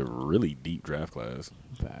 actually a really deep draft class.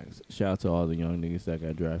 Facts. Shout out to all the young niggas that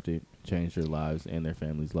got drafted, changed their lives and their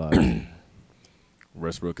families' lives.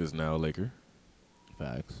 Westbrook is now a Laker.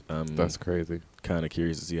 Facts. That's crazy. Kind of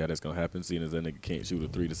curious to see how that's gonna happen, seeing as that nigga can't shoot a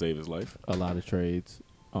 3 to save his life. A lot of trades.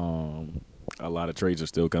 A lot of trades are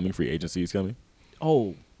still coming. Free agency is coming.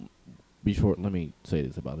 Oh, before let me say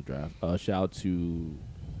this about the draft. Shout out to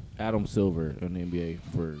Adam Silver in the NBA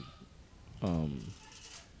for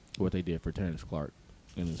what they did for Terrence Clark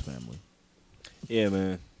and his family. Yeah,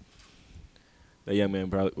 man. That young man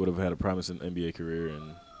probably would have had a promising NBA career,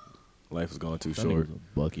 and life has gone too That short. nigga's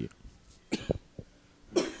a bucket.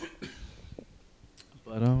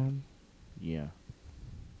 But yeah,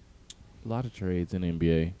 a lot of trades in the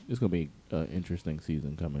NBA. It's gonna be an interesting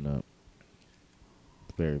season coming up.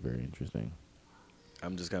 Very, very interesting.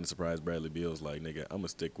 I'm just kind of surprised Bradley Beal's like, nigga, I'm gonna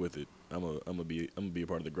stick with it. I'm gonna be a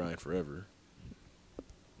part of the grind forever.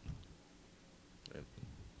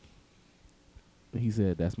 He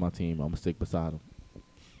said, "That's my team. I'm gonna stick beside him."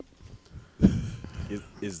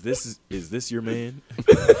 Is this your man?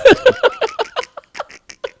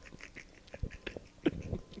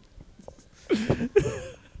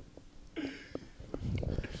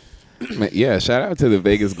 Yeah, shout out to the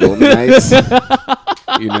Vegas Golden Knights.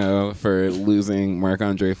 You know, for losing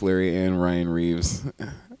Marc-Andre Fleury and Ryan Reeves.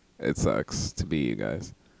 It sucks to be you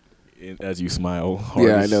guys. As you smile hard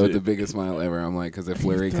Yeah, I as know, shit. the biggest smile ever. I'm like, because if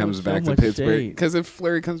Fleury throwing comes so back to much Pittsburgh, shade. because if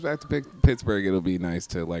Fleury comes back to Pittsburgh, it'll be nice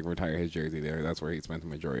to like retire his jersey there. That's where he spent the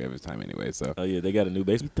majority of his time anyway. So Oh yeah, they got a new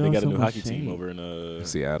base. You They throw got a so new much hockey team shade. over in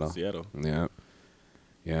Seattle. Seattle.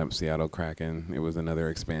 Yeah, Seattle Kraken. It was another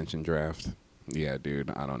expansion draft. Yeah, dude,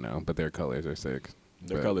 I don't know, but their colors are sick.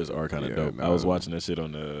 Their But, colors are kind of yeah, dope. I no. was watching that shit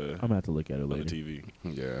on I'm gonna have to look at it the later. TV.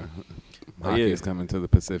 Yeah, Oh, hockey yeah. is coming to the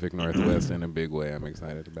Pacific Northwest in a big way. I'm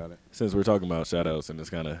excited about it. Since we're talking about shout outs and it's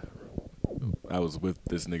kind of, I was with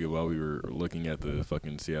this nigga while we were looking at the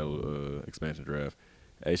fucking Seattle expansion draft.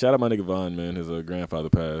 Hey, shout out my nigga Vaughn, man. His grandfather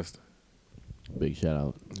passed. Big shout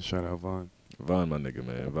out. Shout out Vaughn. Vaughn, my nigga,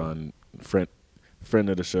 man. Vaughn, friend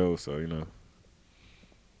of the show, so you know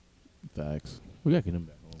Facts. We gotta get him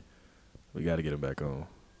back home. we got to get him back on.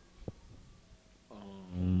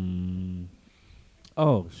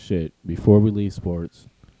 Oh shit! Before we leave sports,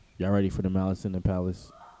 y'all ready for the Malice in the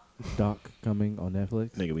Palace doc coming on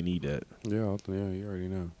Netflix? Nigga, we need that. Yeah, you already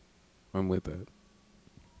know. I'm with that.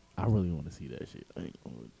 I really want to see that shit. I ain't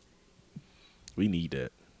gonna, We need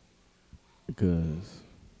that. because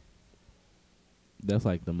that's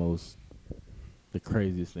like the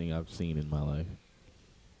craziest thing I've seen in my life.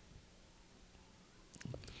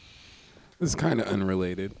 It's kind of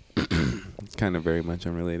unrelated. It's kind of very much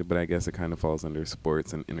unrelated, but I guess it kind of falls under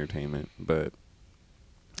sports and entertainment. But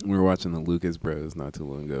we were watching the Lucas Bros not too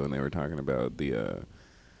long ago, and they were talking about the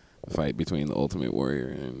fight between the Ultimate Warrior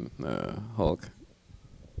and Hulk.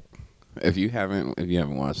 If you haven't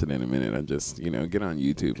watched it in a minute, I just get on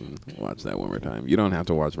YouTube and watch that one more time. You don't have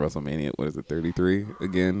to watch WrestleMania. What is it, 33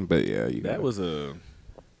 again? But yeah, That was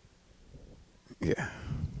yeah.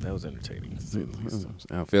 that was entertaining to say the least.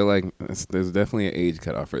 I feel like there's definitely an age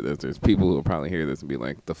cutoff for this. There's people who will probably hear this and be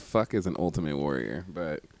like, "The fuck is an Ultimate Warrior?"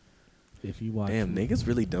 But If you watch, Damn, niggas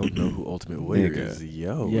really don't know who Ultimate Warrior Nigga. is.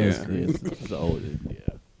 Yo, yes, Yeah. it's old.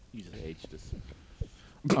 Yeah, you just aged us.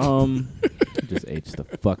 Just aged the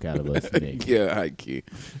fuck out of us, Nick. yeah, high key.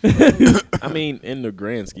 I mean, in the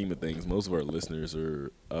grand scheme of things, most of our listeners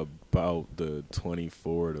are about the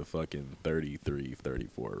 24 to fucking 33,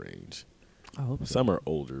 34 range. I hope so. Some are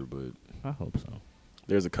older, but I hope so.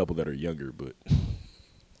 there's a couple that are younger, but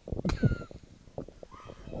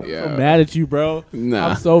Yeah, I'm mad at you, bro. Nah.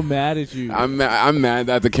 I'm so mad at you. I'm mad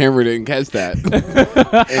that the camera didn't catch that.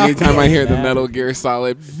 Anytime I hear the Metal Gear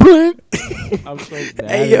Solid, I'm so mad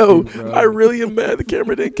hey at yo, you, bro. I really am mad the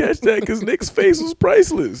camera didn't catch that because Nick's face was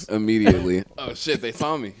priceless. immediately. Oh shit, they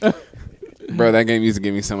saw me. Bro, that game used to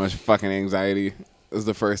give me so much fucking anxiety. It was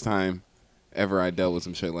the first time ever I dealt with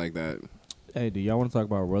some shit like that. Hey, do y'all want to talk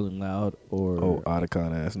about Rolling Loud or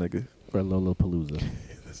Otacon ass nigga. or Lollapalooza?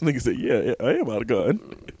 This nigga said, yeah, I am Otacon.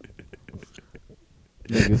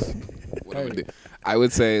 Niggas. What I would do. I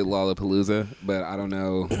would say Lollapalooza, but I don't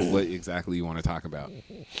know what exactly you want to talk about.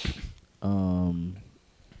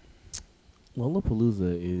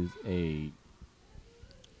 Lollapalooza is a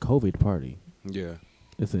COVID party, Yeah.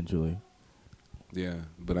 essentially. Yeah,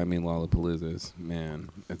 but I mean Lollapaloozas, man,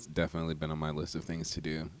 it's definitely been on my list of things to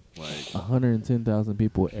do. Like 110,000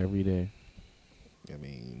 people every day. I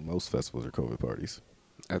mean, most festivals are COVID parties.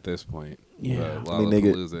 at this point. Yeah. But I mean,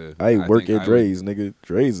 nigga, Lollapalooza, I work think at Dre's, nigga.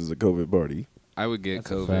 Dre's is a COVID party. I would get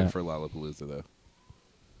That's a COVID fact. for Lollapalooza though.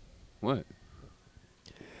 What?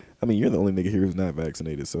 I mean, you're the only nigga here who's not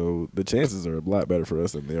vaccinated, so the chances are a lot better for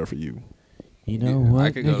us than they are for you. You know Yeah, what?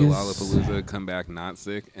 I could go to niggas? Lollapalooza, come back not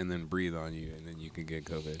sick, and then breathe on you, and then you can get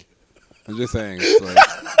COVID. I'm just saying. It's like,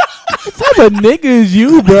 What type of nigga is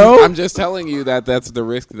you, bro? I'm just telling you that that's the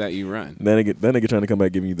risk that you run. That nigga trying to come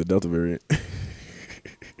back giving you the Delta variant.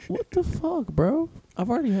 What the fuck, bro? I've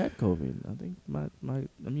already had COVID. I think my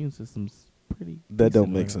immune system's pretty. That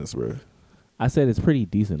don't decent make right sense, bro. now. I said it's pretty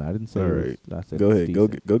decent. I didn't say. All it was- right. I said Go it's ahead. Go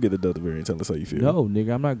decent. get the Delta variant. Tell us how you feel. No,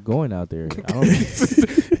 nigga, I'm not going out there. I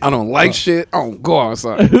don't. I don't like shit. I don't go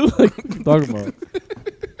outside. like, what you talking about?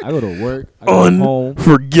 I go to work. I go home.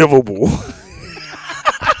 Unforgivable.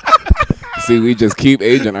 See, we just keep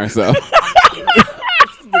aging ourselves.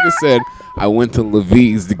 Nigga said, I went to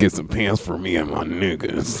Levi's to get some pants for me and my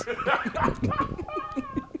niggas.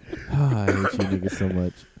 I hate you niggas so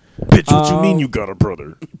much. Bitch, what you Um, mean you got a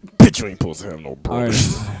brother? Bitch, you ain't supposed to have no All brother.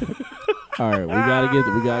 right, all right. We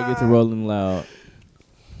gotta get to Rolling Loud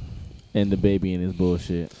and the baby and his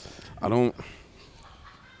bullshit. I don't.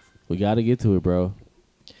 We gotta get to it, bro.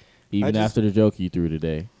 Even just- after the joke you threw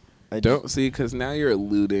today. Don't see, because now you're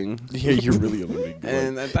alluding. Yeah, you're really alluding.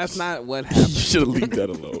 And that's not what you happened. should have left that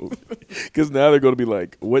alone. Because now they're going to be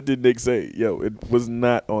like, what did Nick say? Yo, it was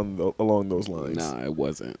not along those lines. Nah, it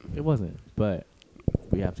wasn't. It wasn't, but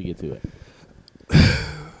we have to get to it.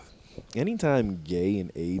 Anytime gay and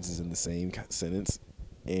AIDS is in the same sentence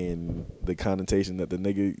and the connotation that the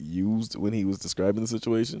nigga used when he was describing the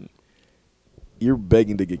situation, you're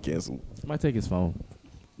begging to get canceled. Might take his phone.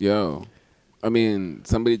 Yo. I mean,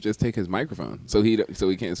 somebody just take his microphone so he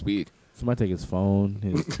can't speak. Somebody take his phone,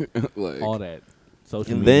 his Like, all that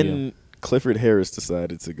social And media. then Clifford Harris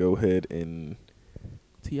decided to go ahead and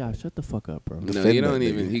T.I., shut the fuck up, bro. no, defend you that don't nigga.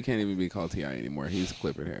 even. He can't even be called T.I. anymore. He's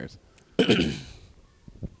Clifford Harris.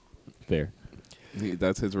 Fair.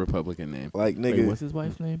 That's his Republican name. like, Wait, nigga, what's his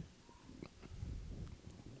wife's name?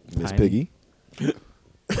 Miss Tiny? Piggy.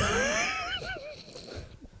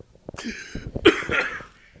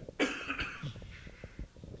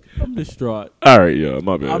 I'm distraught. All right, yo,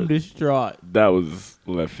 my bad. I'm distraught. That was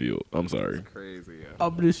left field. I'm sorry. Crazy. Yeah.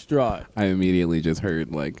 I'm distraught. I immediately just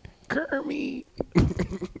heard like Kermit.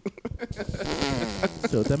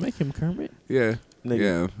 So that make him Kermit? Yeah.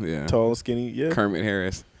 Nigga, Yeah. tall, skinny, yeah. Kermit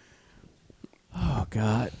Harris. Oh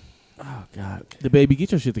God. Oh God. The baby,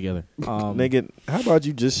 get your shit together. Nigga, how about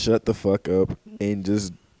you just shut the fuck up and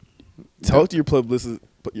just talk to your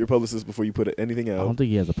publicist before you put anything I out. don't think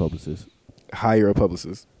he has a publicist. Hire a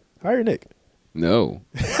publicist. Hire Nick. No.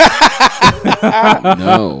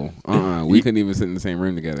 No. We couldn't even sit in the same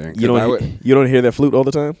room together. 'Cause You don't hear that flute all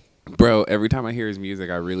the time? Bro, every time I hear his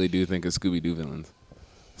music, I really do think of Scooby-Doo villains.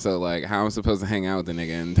 So, like, how am I supposed to hang out with the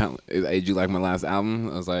nigga and tell, hey, did you like my last album?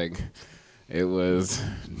 I was like, it was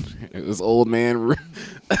Old Man,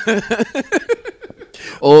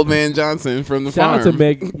 Old Man Johnson from the Shout farm. out to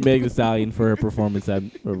Meg Thee Stallion for her performance at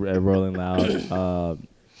Rolling Loud.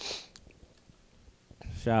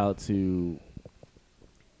 Shout out to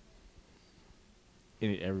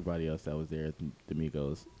everybody else that was there, the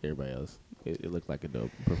Migos, everybody else. It looked like a dope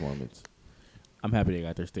performance. I'm happy they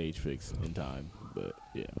got their stage fixed in time, but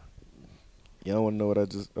yeah. Y'all want to know what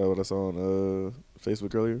I saw on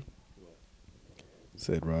Facebook earlier?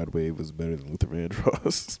 Said Rod Wave was better than Luther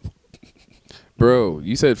Vandross. Bro,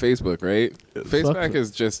 you said Facebook, right? Fuck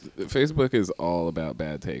Facebook is all about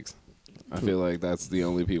bad takes. I feel like that's the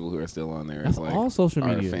only people who are still on there. That's It's like all social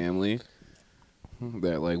our media. family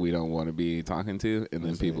that like we don't want to be talking to, and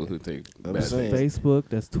then people who take I'm bad saying. takes. Facebook,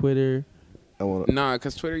 that's Twitter. I want to. Nah,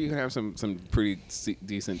 because Twitter you can have some pretty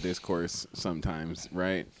decent discourse sometimes,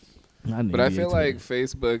 right? But I feel like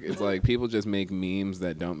Facebook is like people just make memes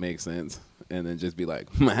that don't make sense, and then just be like,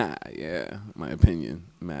 yeah, my opinion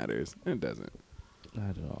matters. It doesn't.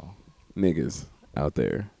 Not at all. Niggas out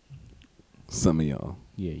there, some of y'all,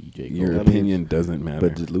 Yeah, you J. your I mean, opinion doesn't matter.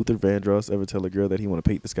 But did Luther Vandross ever tell a girl that he want to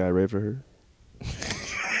paint the sky red for her?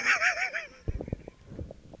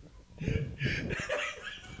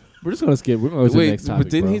 We're just gonna skip. We're gonna go to the Wait, next topic.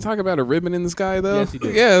 but didn't bro. he talk about a ribbon in the sky though? Yes, he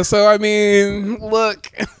did. Yeah, so I mean, look,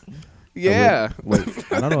 yeah. Wait,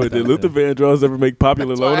 I don't know. What But did that Luther is. Vandross ever make Popular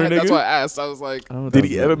That's why, Loner, that's why I nigga? asked. I was like, I don't know what Did that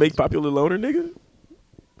he was. ever make Popular Loner, nigga?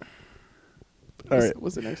 All right.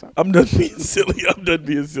 What's the next time? I'm done being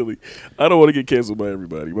silly. I don't want to get canceled by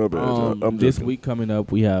everybody. My bad, y'all. I'm This joking. week coming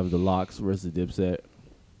up, we have the Locks versus Dipset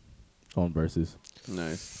on Versus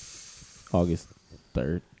Nice. August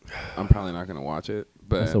 3rd. I'm probably not gonna watch it,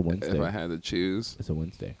 but That's a Wednesday. if I had to choose, It's a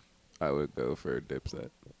Wednesday. I would go for Dipset.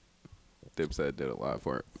 Dipset did a lot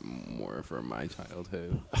more for my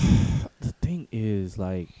childhood. The thing is,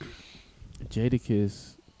 like,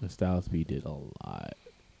 Jadakiss and Styles P did a lot,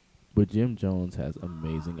 but Jim Jones has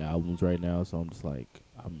amazing albums right now. So I'm just like,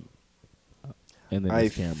 and then I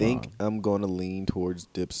there's Cameron. think I'm going to lean towards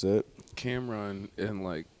Dipset. Cameron and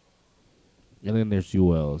like, and then there's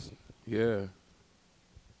Jewels. yeah,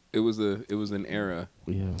 it was an era.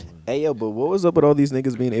 Yeah, Hey, yo, but what was up with all these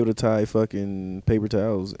niggas being able to tie fucking paper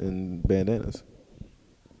towels and bandanas?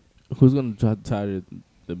 who's gonna try to tie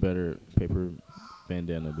the better paper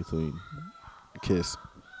bandana between Kiss.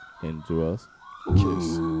 and Jewels?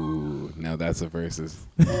 Kiss. Ooh, now that's a versus.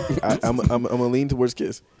 I'm gonna lean towards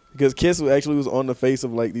Kiss because Kiss actually was on the face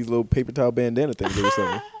of like these little paper towel bandana things they were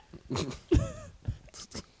selling.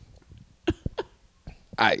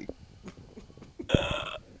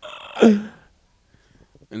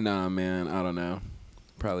 Nah, man, I don't know.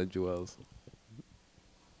 Probably Jewels.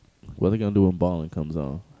 What are they gonna do when Ballin' comes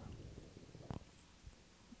on?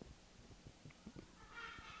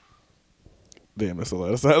 Damn, that's a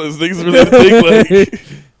lot of silence. Niggas really think like.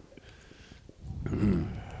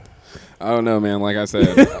 I don't know, man. Like I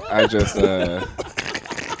said, I just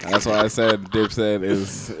that's why I said Dipset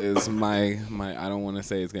is my. I don't want to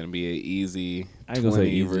say it's gonna be an easy I ain't gonna say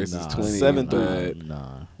 20 easy, versus nah. 20. 7-3. but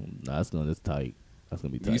Nah, that's tight. That's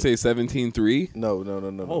gonna be tight. you say 17-3? No.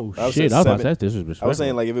 Oh I was shit! saying I was about to seven- say that's disrespectful. I was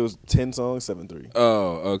saying like if it was 10 songs, 7-3. Oh,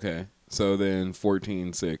 okay. So then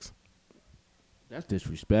 14-6. that's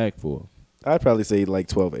disrespectful. I'd probably say like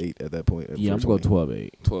 12-8 at that point. Yeah, I'm for going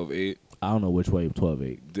 20. 12-8. 12-8. I don't know which way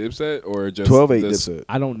 12-8. Dipset or just 12-8 this- Dipset.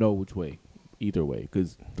 I don't know which way. Either way,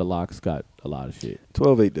 because the Locks got a lot of shit.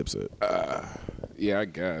 12-8 Dipset. Yeah, I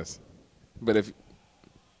guess. But if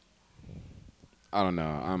I don't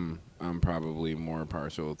know, I'm probably more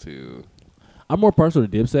partial to. I'm more partial to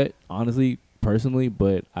Dipset, honestly, personally,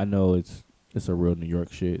 but I know it's a real New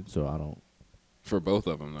York shit, so I don't. For both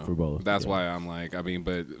of them, though. For both, That's yeah. why I'm like, I mean,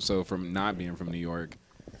 but so from not being from New York,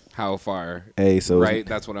 how far? Hey, so Right?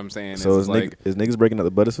 That's what I'm saying. So is like, is niggas breaking out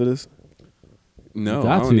the butters for this? no, You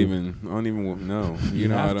I got don't to. even know. You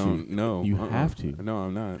know, I have to. don't know. You have to. No,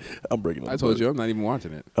 I'm not. I'm breaking out I the told butters. you, I'm not even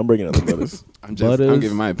watching it. I'm breaking out the butters. I'm just, I'm Butters.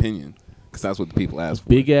 giving my opinion because that's what the people ask for.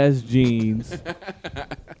 Big ass jeans,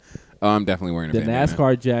 Oh, I'm definitely wearing a the bandana.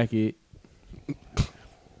 NASCAR jacket.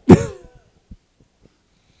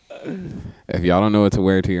 If y'all don't know what to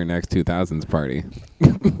wear to your next 2000s party,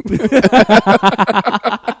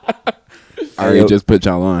 I already yo. just put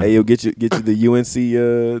y'all on. Hey, yo, get you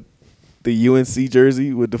the UNC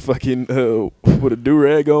jersey with the fucking with a do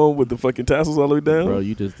rag on with the fucking tassels all the way down. Bro,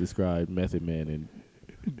 you just described Method Man and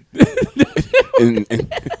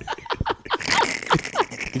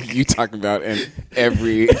And you talking about in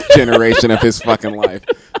every generation of his fucking life.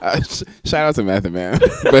 Shout out to Method Man,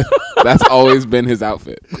 but that's always been his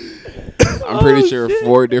outfit. I'm pretty sure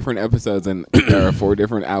 4 different episodes and there are 4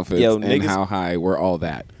 different outfits Yo, and niggas- How High were all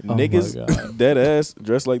that. Oh my God. Niggas dead ass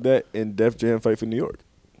dressed like that in Def Jam Fight for New York.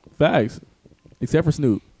 facts, except for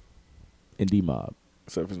Snoop and D Mob.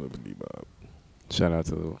 Except for Snoop and D-Bob. Shout out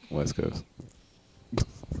to the West Coast.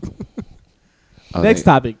 Next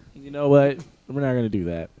topic. You know what? We're not gonna do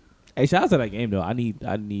that. Hey, shout out to that game though. I need.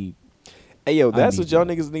 Hey, yo, that's need what y'all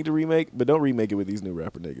you. niggas need to remake, but don't remake it with these new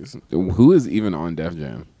rapper niggas. Who is even on Def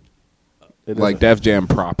Jam? It Like doesn't- Def Jam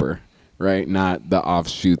proper, right? Not the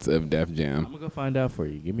offshoots of Def I'm Jam. gonna go find out for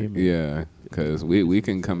you. Give me a minute. Yeah, because we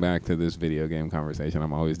can come back to this video game conversation.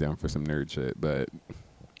 I'm always down for some nerd shit, but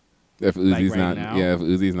if Like Uzi's right not, now? yeah, if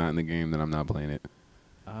Uzi's not in the game, then I'm not playing it.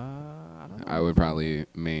 I don't know. I would probably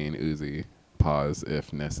main Uzi, pause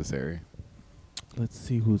if necessary. Let's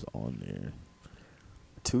see who's on there.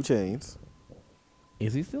 2 Chainz.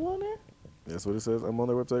 Is he still on there? That's what it says. I'm on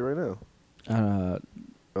their website right now.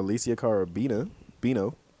 Alicia Cara Bino,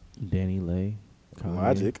 Danny Lay, Kanye,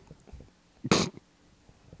 Logic,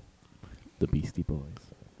 the Beastie Boys.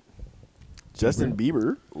 Justin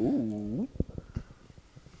Bieber. Ooh.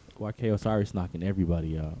 YK Osiris knocking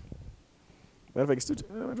everybody out. Matter of fact, it's 2 Chainz.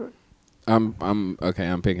 Matter of fact. I'm okay.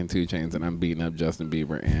 I'm picking 2 Chainz and I'm beating up Justin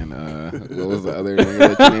Bieber and what was the other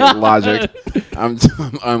nigga that you named? Logic.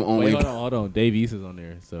 I'm only. Wait, hold on. Dave East is on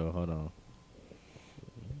there, so hold on.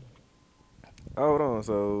 Hold on.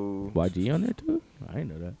 So YG on there too? I didn't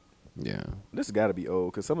know that. Yeah. This got to be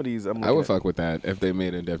old because some of these I would fuck with that if they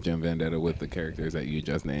made a Def Jam Vendetta with the characters that you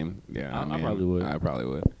just named. Yeah, I probably would. I probably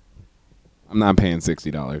would. I'm not paying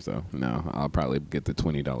 $60 though. No, I'll probably get the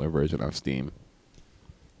 $20 version off Steam.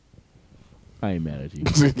 I ain't mad at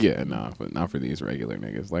you. Yeah, no, but not for these regular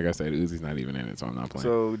niggas. Like I said, Uzi's not even in it, so I'm not playing.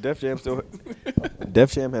 So Def Jam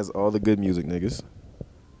Def Jam has all the good music, niggas.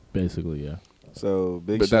 Basically, yeah. So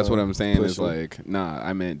Big But that's Sean, what I'm saying is Pusha. like, nah,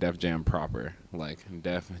 I meant Def Jam proper. Like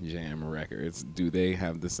Def Jam Records. Do they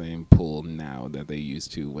have the same pull now that they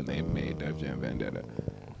used to when they made Def Jam Vendetta?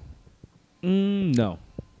 No.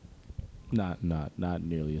 Not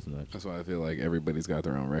nearly as much. That's why I feel like everybody's got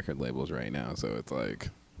their own record labels right now. So it's like,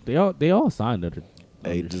 They all signed under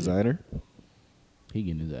A shit. designer. He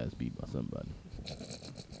getting his ass beat by somebody.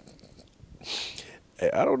 Hey,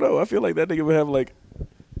 I don't know. I feel like that nigga would have like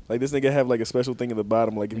this nigga have like a special thing in the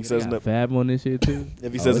bottom. Like if he says enough, Fab on this shit too.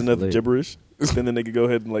 if he Oh, says it's enough lit. gibberish, then the nigga go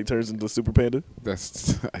ahead and like turns into Super Panda.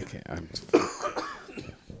 that's I can't.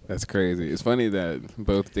 That's crazy. It's funny that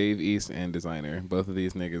both Dave East and Designer, both of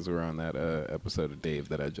these niggas were on that episode of Dave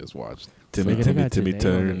that I just watched. Timmy, Nigga, they got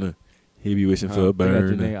Janae on there. He be wishing for a They got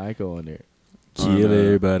burn. Janae Aiko on there. Kill On,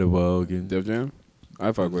 everybody walking. Def Jam?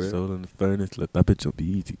 I fuck with it. Soul in the furnace, let up at your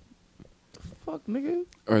beat. Fuck, nigga.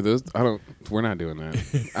 Or those, we're not doing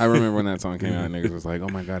that. I remember when that song came out, niggas was like, oh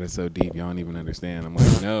my God, it's so deep, y'all don't even understand. I'm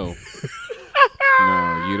like, no.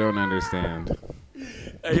 No, you don't understand.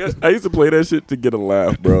 I used to play that shit to get a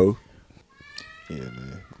laugh, bro. Yeah,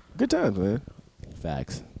 man. Good times, man.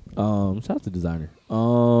 Facts. Shout out to Designer.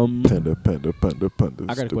 Panda.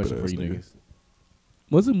 I got a question for you niggas.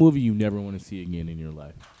 What's a movie you never want to see again in your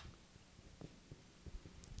life?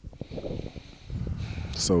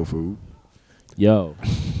 Soul food. Yo,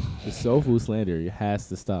 the soul food slander has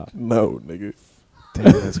to stop. No, nigga. Damn,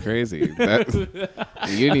 that's crazy. You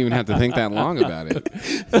didn't even have to think that long about it.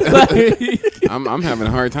 I'm having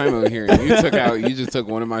a hard time over here. And you just took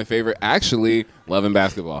one of my favorite. Actually, Love and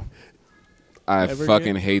Basketball. I Ever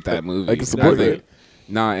fucking again? hate that movie. I can support think- that.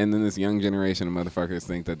 Nah, and then this young generation of motherfuckers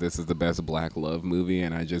think that this is the best black love movie,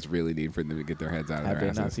 and I just really need for them to get their heads out of Have their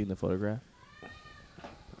they not asses. seen the photograph?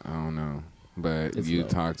 I don't know, but It's you low.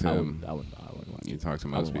 talk to I wouldn't watch you it. talk to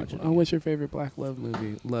I most wouldn't watch people. it Oh, what's your favorite black love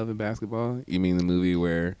movie? Love and Basketball. You mean the movie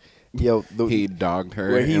where Yo, he dogged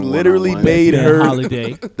her? where he in literally one-on-one? made Man, her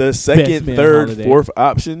Holiday. the second, Man third, Holiday. fourth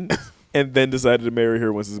option, and then decided to marry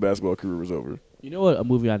her once his basketball career was over. You know what? A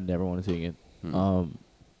movie I never want to see again.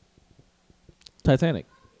 Titanic.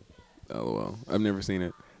 Oh well, I've never seen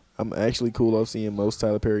it. I'm actually cool off seeing most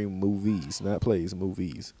Tyler Perry movies, not plays,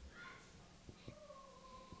 movies.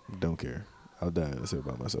 Don't care. I'll die in this here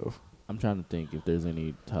by myself. I'm trying to think if there's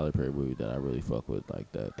any Tyler Perry movie that I really fuck with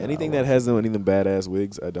like that. Anything I that watch. has them any of them badass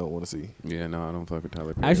wigs, I don't want to see. Yeah, no, I don't fuck with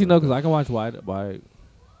Tyler Perry. Actually, no, like because that. I can watch Why Did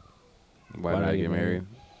I Get Married?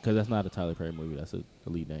 Because that's not a Tyler Perry movie. That's a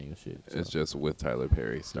Lee Daniels shit. So. It's just with Tyler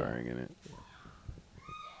Perry starring in it.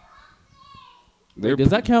 Wait, does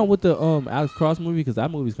that count with the Alex Cross movie? Because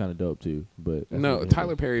that movie's kind of dope too. But that's No, what it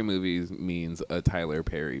Tyler is. Perry movies means a Tyler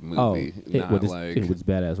Perry Oh, movie, it not with like his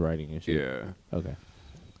badass writing and shit. yeah. Okay,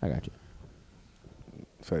 I got you. In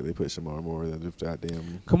fact, they put Shamar Moore than just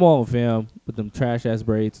goddamn. Come on, fam, with them trash ass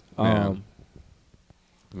braids. Man.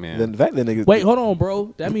 Then the fact that niggas. Wait, hold on,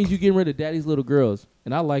 bro. That means you getting rid of Daddy's Little Girls,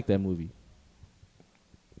 and I like that movie.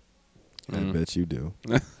 I bet you do.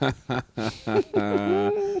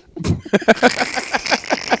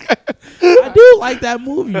 I do like that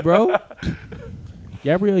movie, bro.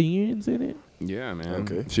 Gabrielle Union's in it. Yeah, man.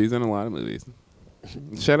 Okay. She's in a lot of movies.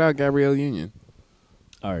 Shout out Gabrielle Union.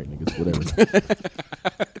 All right, niggas, whatever.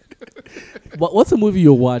 What's a movie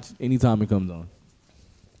you'll watch anytime it comes on?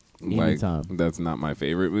 Anytime. Like, that's not my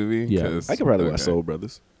favorite movie. Yeah. 'cause- I could probably watch okay. Soul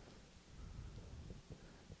Brothers.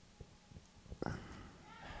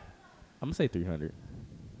 I'm gonna say 300.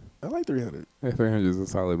 I like 300. Yeah, 300 is a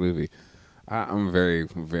solid movie. I'm very,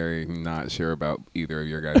 very not sure about either of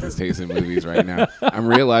your guys' taste in movies right now. I'm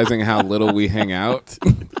realizing how little we hang out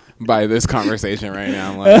by this conversation right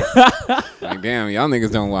now. I'm like, damn, y'all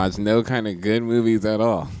niggas don't watch no kind of good movies at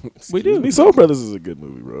all. We do. Soul Brothers is a good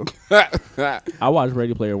movie, bro. I watch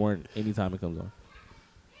Ready Player One anytime it comes on.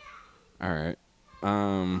 All right.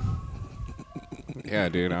 Yeah,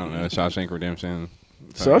 dude, I don't know. Shawshank Redemption.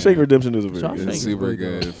 Shawshank Redemption is a very Shawshank good. It's is super really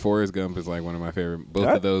good. good. Forrest Gump is like one of my favorite. Both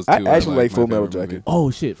I- of those two I are actually like my Full Metal favorite Jacket. movies.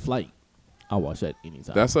 Oh shit, Flight. I'll watch that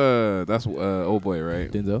anytime. That's old boy,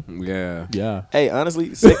 right? Denzel. Yeah. Yeah. Hey, honestly,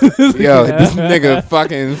 Yo, this nigga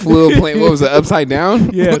fucking flew a plane. What was it? Upside down?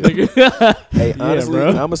 Yeah, nigga. hey, honestly, bro.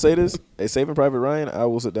 I'm gonna say this: hey, Saving Private Ryan, I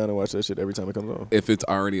will sit down and watch that shit every time it comes on. If it's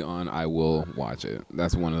already on, I will watch it.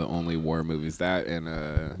 That's one of the only war movies. That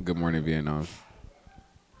and Good Morning Vietnam.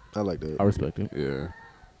 I like that. I respect it. Yeah.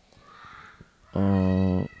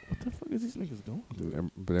 What the fuck is these niggas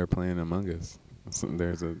going? They're playing Among Us. So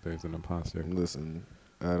there's an imposter. Listen,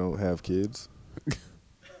 I don't have kids.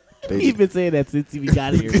 He's been saying that since we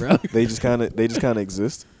got here, bro. They just kind of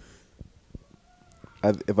exist.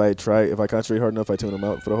 If I concentrate hard enough, I tune them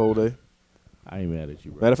out for the whole day. I ain't mad at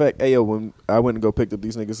you, bro. Matter of fact, hey yo, when I went and go picked up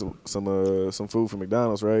these niggas some food from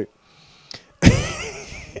McDonald's, right?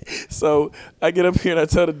 So I get up here and I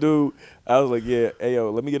tell the dude, I was like, yeah, hey yo,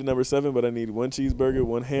 let me get a number 7, but I need 1 cheeseburger,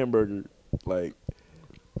 1 hamburger, like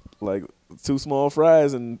 2 small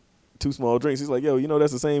fries and 2 small drinks. He's like, yo, you know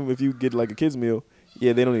that's the same if you get like a kid's meal.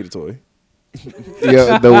 Yeah, they don't need a toy.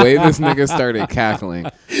 Yeah, the way this nigga started cackling.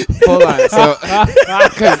 Hold on. So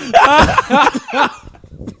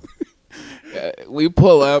we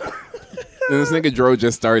pull up, and this nigga Dro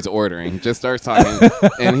just starts ordering, just starts talking,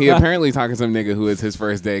 and he apparently talking to some nigga who is his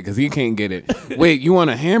first day because he can't get it. Wait, you want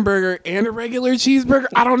a hamburger and a regular cheeseburger?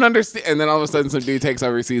 I don't understand. And then all of a sudden, some dude takes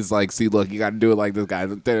over, sees like, see, look, you got to do it like this guy.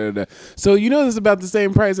 Da, da, da. So you know this is about the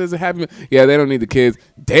same price as a Happy Meal. Yeah, they don't need the kids.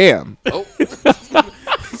 Damn. Oh.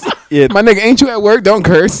 Yeah, My nigga, ain't you at work? Don't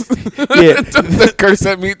curse. yeah, Don't curse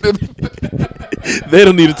at me. they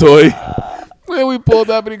don't need a toy. When we pulled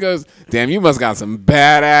up and he goes, damn, you must got some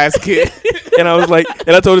badass kids. And I was like,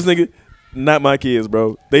 and I told this nigga, not my kids,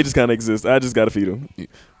 bro. They just kind of exist. I just gotta feed them.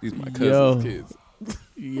 These my Yo. cousin's kids.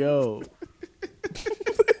 Yo.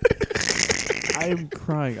 I am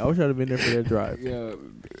crying. I wish I'd have been there for that drive. Yeah,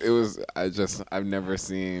 I've never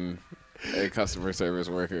seen a customer service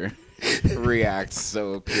worker react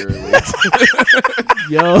so purely.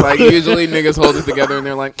 Yo. Like usually niggas hold it together and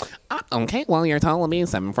they're like, okay, well you're telling me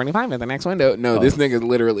 7:45 at the next window. No, this nigga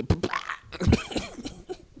literally.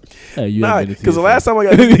 Hey, you Nah, haven't been to because the TSA. last time I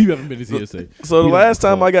got you haven't been to TSA. so the You last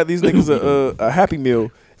don't time I got these niggas a Happy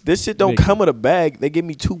Meal, this shit don't Nigga. come with a bag. They give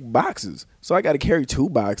me 2 boxes, so I got to carry 2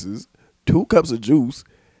 boxes, 2 cups of juice.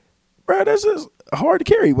 Bro, that's just hard to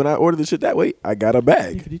carry. When I order the shit that way, I got a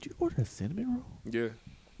bag. Nigga, did you order a cinnamon roll?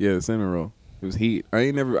 Yeah, the cinnamon roll. It was heat. I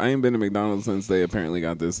ain't been to McDonald's since they apparently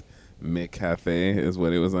got this McCafe is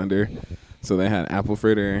what it was under. So they had apple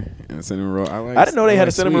fritter and a cinnamon roll. I didn't know they had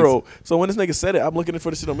a cinnamon sweets. roll. So when this nigga said it, I'm looking for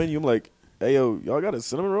the shit on menu. I'm like, hey yo, y'all got a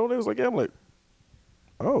cinnamon roll? They was like, yeah. I'm like,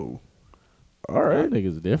 oh, all right. That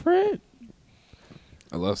nigga's different.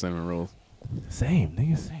 I love cinnamon rolls. Same.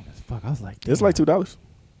 Nigga, same as fuck. I was like, It's like $2.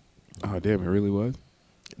 Oh damn, it really was.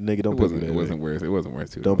 Nigga, don't It pay me wasn't. that. It wasn't bad. worth. It wasn't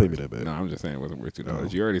worth $2. Don't pay me that bad. No, I'm just saying it wasn't worth $2. No.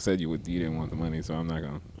 You already said you didn't want the money, so I'm not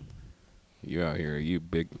gonna. You out here, you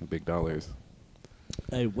big dollars.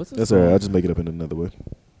 hey, what's a That's song? all right. I'll just make it up in another way.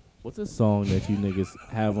 What's a song that you niggas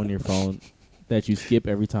have on your phone that you skip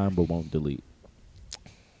every time but won't delete?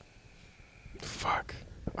 Fuck.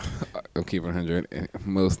 I'll keep it 100. And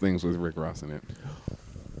most things with Rick Ross in it.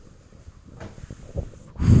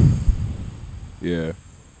 Yeah.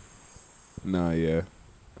 Nah, yeah.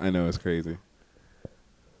 I know it's crazy.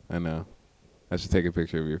 I know. I should take a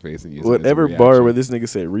picture of your face and use Whatever it as a bar reaction. where this nigga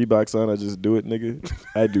said Reeboks on, I just do it, nigga.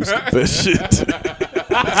 I do skip that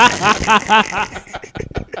shit.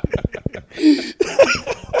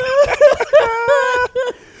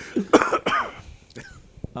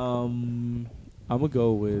 I'm gonna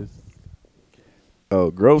go with Oh,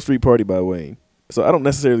 Grove Street Party by Wayne. So I don't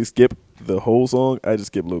necessarily skip the whole song. I just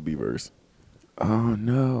skip Lil B verse. Oh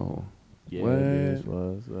no. yeah, What? this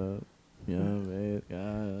what's up. Yeah, man.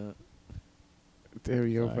 Yeah. There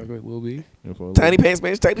you go, Sorry. fuck with Lil B. Tiny pants,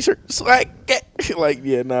 man, tight shirt, swag. Like,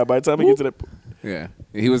 yeah, nah. By the time I get to that, Yeah.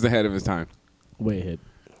 He was ahead of his time. Way ahead.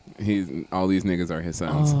 All these niggas are his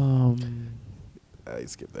sons. I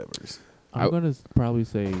skip that verse. I'm gonna probably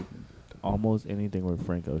say almost anything with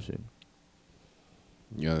Frank Ocean.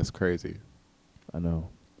 Yeah, that's crazy. I know.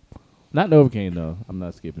 Not Novocaine though. I'm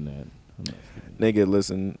not skipping that. Nigga,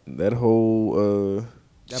 listen, that whole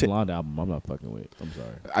That shit- Blonde album, I'm not fucking with. I'm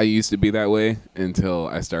sorry. I used to be that way until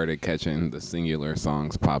I started catching the singular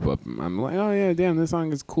songs pop up. I'm like, oh yeah, damn, this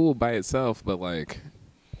song is cool by itself, but like,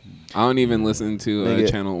 I don't even listen to Nigga.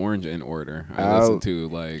 Channel Orange in order. I listen to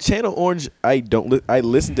like, Channel Orange, I don't. I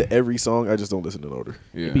listen to every song. I just don't listen in order.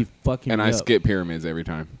 yeah, It be fucking and me I up. skip Pyramids every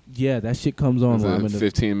time. Yeah, that shit comes on It's while I'm a in the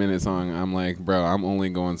 15-minute song. I'm like, bro, I'm only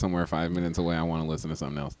going somewhere 5 minutes away. I want to listen to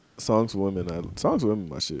something else. Songs for women,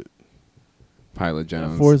 my shit. Pilot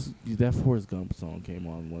Jones. That Forrest Gump song came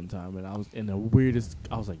on one time, and I was in the weirdest.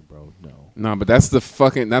 I was like, bro, no. No, but that's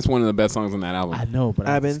that's one of the best songs on that album. I know, but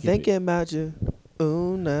I've been thinking about you.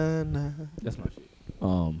 Ooh, nah, nah. That's my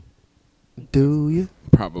shit. Do you?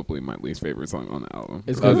 Probably my least favorite song on the album,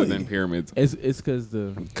 It's other good. than Pyramids. It's because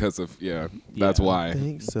Because of that's why. I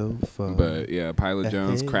think so far. But yeah, Pilot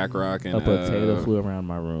Jones, Crack Rock, and a potato flew around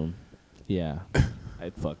my room. Yeah,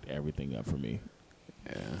 it fucked everything up for me.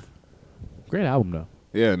 yeah, Great album though.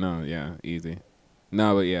 yeah, no, yeah, easy.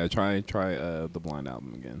 No, but yeah, try the Blind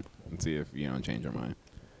album again and see if you don't change your mind.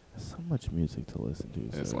 So much music to listen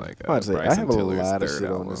to. It's sir. like I'm about to say, I Bryson have a Tiller's lot of third shit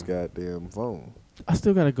on album. this goddamn phone. I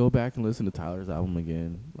still gotta go back and listen to Tyler's album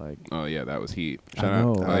again. Like Oh yeah, that was Heat. I Shout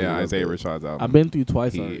out. know. Oh yeah, I Isaiah love it. Rashad's album. I've been through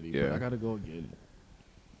twice Heat, already. yeah. But I gotta go again.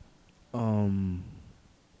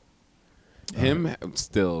 Him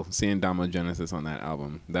still seeing Damo Genesis on that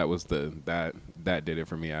album. That was that did it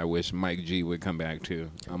for me. I wish Mike G would come back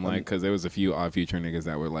too. I'm like, because there was a few Odd Future niggas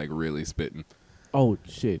that were like really spitting. Oh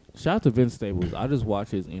shit! Shout out to Vince Staples. I just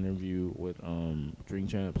watched his interview with Drink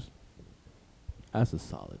Champs. That's a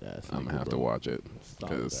solid ass. I'm gonna nigga, have bro. to watch it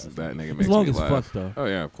Solid because ass that nigga. nigga makes long me as laugh. fuck though. Oh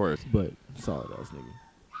yeah, of course. But solid ass nigga.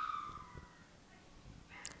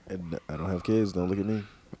 And I don't have kids. Don't look at me.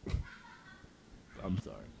 I'm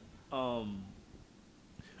sorry.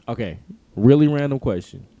 Okay. Really random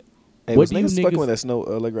question. Hey, What was do you niggas fucking niggas- with that Snow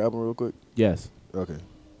Allegra album real quick? Yes. Okay.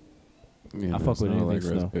 Yeah, I fuck with Snow anything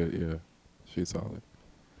Allegra's Snow. good, yeah, she's solid.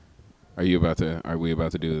 Are we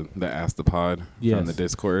about to do the Ask the Pod from Yes. the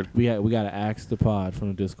Discord? We got to ask the pod from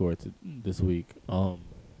the Discord this week.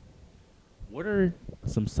 What are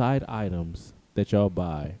some side items that y'all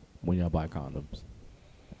buy when y'all buy condoms?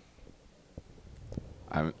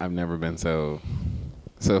 I've never been so.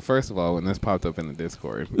 So first of all, when this popped up in the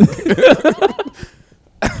Discord,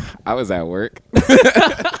 I was at work,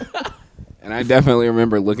 and I definitely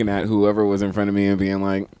remember looking at whoever was in front of me and being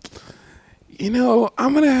like, you know,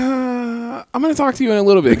 I'm gonna talk to you in a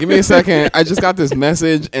little bit. Give me a second. I just got this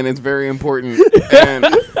message and it's very important. And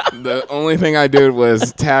the only thing I did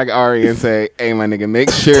was tag Ari and say, "Hey, my nigga,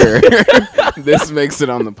 make sure this makes it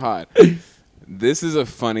on the pod." This is a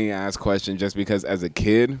funny ass question just because as a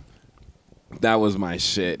kid, that was my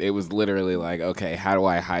shit. It was literally like, okay, how do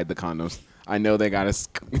I hide the condoms? I know they gotta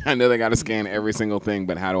scan every single thing,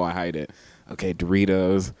 but how do I hide it? Okay,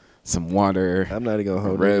 Doritos, some water, I'm not even gonna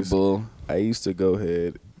hold Red niggas. Bull. I used to go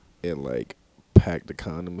ahead and like pack the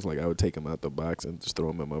condoms. Like I would take them out the box and just throw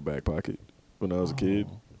them in my back pocket when I was a kid.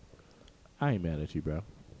 I ain't mad at you, bro.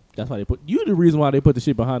 That's why they put you. The reason why they put the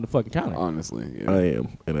shit behind the fucking counter. Honestly, yeah. I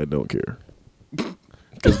am, and I don't care.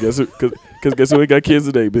 Cause guess who ain't got kids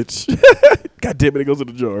today, bitch? God damn it, it goes in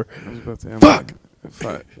the jar. I was about to say, Fuck! That's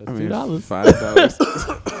 $2.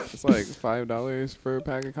 $5. It's like $5 for a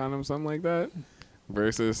pack of condoms, something like that.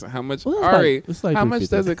 Versus how much? Well, it's Ari, like- it's like how much $3.50.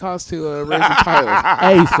 does it cost to raise a child?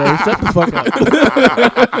 Hey, sir, shut the fuck up.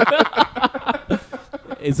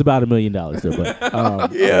 It's about $1 million, though,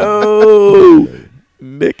 but Yo,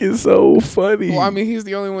 Nick is so funny. Well, I mean, he's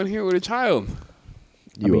the only one here with a child,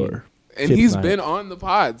 you are. and Shit's he's not- been on the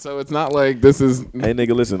pod, so it's not like this is. Hey,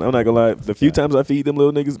 nigga, listen. I'm not gonna lie. The few times I feed them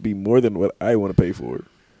little niggas be more than what I want to pay for.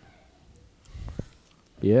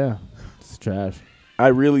 yeah, it's trash. I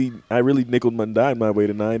really nickel and dime my way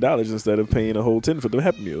to $9 instead of paying a whole 10 for the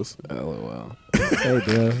Happy Meals. LOL. Hey,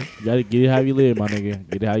 bro, you gotta get it how you live, my nigga.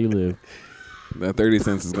 Get it how you live. That 30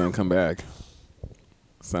 cents is gonna come back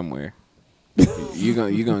somewhere. you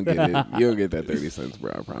gonna get it. You'll get that 30 cents,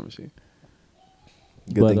 bro. I promise you.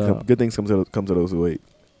 Good things come to those who wait.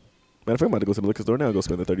 Matter of fact, I'm about to go to the liquor store now and go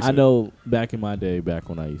spend the 30 cents. I know. Back in my day, back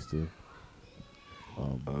when I used to,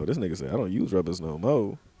 Oh, this nigga said I don't use rubbers no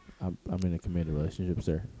more. I'm in a committed relationship,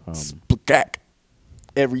 sir. Splakack.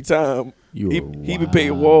 Every time. You He are been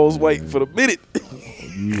paying walls white for the minute.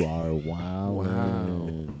 You are wild. Wow.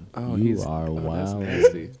 Oh, you he's- are oh, that's wild.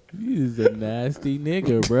 nasty. He's a nasty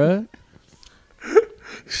nigga, bruh.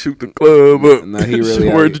 Shoot the club up. No, he really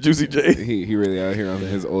out Word here- to Juicy J. He really out here on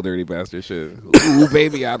his old dirty bastard shit. Ooh,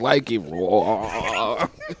 baby, I like it raw.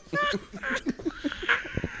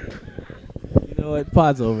 You know what?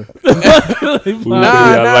 Pod's over. Ooh, baby,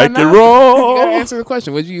 I like it You raw. gotta answer the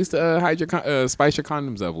question. What you used to hide your spice your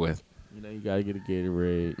condoms up with? You know, you gotta get a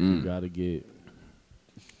Gatorade. You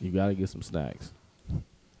gotta get some snacks.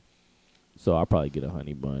 So I'll probably get a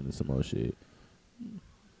honey bun and some more shit.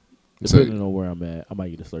 Depending on where I'm at, I might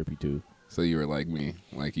get a Slurpee too. So you were like me,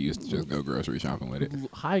 like you used to just go grocery shopping with it.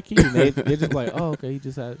 High key, they're just like, oh, okay, he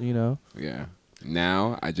just had, you know. Yeah.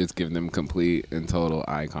 Now I just give them complete and total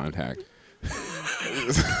eye contact.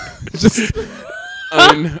 just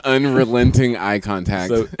unrelenting eye contact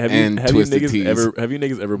So and have you twisted niggas teeth. have you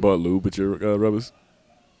niggas ever bought lube with your rubbers?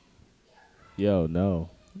 Yo, no.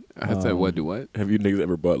 I said, what do what? Have you niggas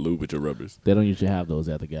ever bought lube with your rubbers? They don't usually have those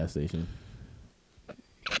at the gas station.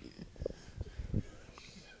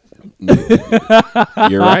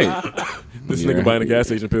 You're right. This You're nigga buying the right. gas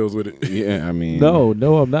station pills with it. Yeah, I mean, No,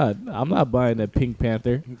 I'm not. I'm not buying that Pink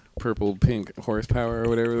Panther. purple pink horsepower or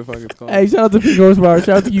whatever the fuck it's called. Hey, shout out to Pink Horsepower.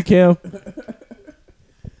 Shout out to you, Cam.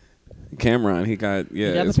 Cameron, he got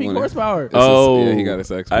You got the it's Pink one of- Horsepower. It's a- yeah, he got a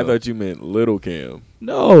sex I pill. thought you meant Little Cam.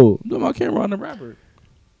 No, I'm talking about Cameron the rapper.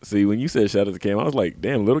 See, when you said shout out to Cam, I was like,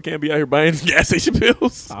 damn, Little Cam be out here buying gas station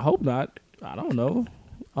pills. I hope not. I don't know.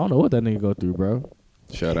 I don't know what that nigga go through, bro.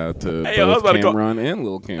 Shout out to Hey, yo, I was both about to call- Cameron and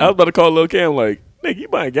Lil Cam. I was about to call Lil Cam like, nigga, you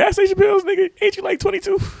buying gas station pills, nigga? Ain't you like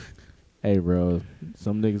 22? Hey, bro.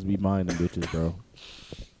 Some niggas be buying them bitches, bro.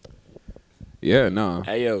 Yeah, no.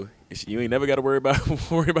 Hey, yo, you ain't never got to worry about your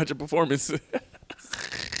performance.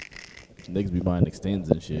 Niggas be buying extends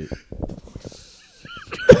and shit.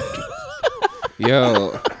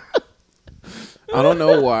 Yo, I don't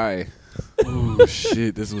know why. Oh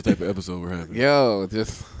shit, this is what type of episode we're having. Yo,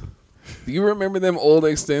 just do you remember them old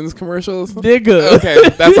Extends commercials? Nigga. Okay,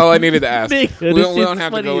 that's all I needed to ask. Nigga, we this don't shit's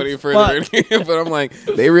have to funny go as any further. But I'm like,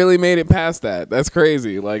 they really made it past that. That's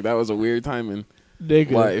crazy. Like that was a weird time in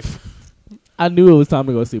Nigga. life. I knew it was time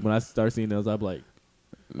to go sleep. When I start seeing those, I'm like,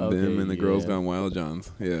 okay, Them and the Girls yeah. Gone Wild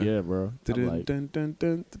Johns. Yeah. yeah, bro. I'm like,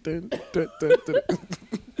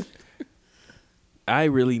 I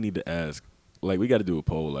really need to ask. Like, we got to do a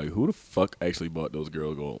poll. Like, who the fuck actually bought those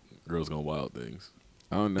Girls Gone Wild things?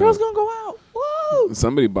 I don't know. girls gonna go out. Woo!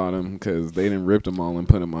 Somebody bought them because they didn't rip them all and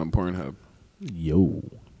put them on Pornhub. Yo.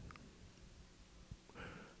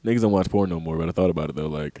 Niggas don't watch porn no more, but I thought about it though.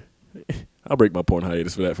 Like, I'll break my porn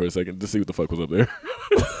hiatus for that for a second to see what the fuck was up there.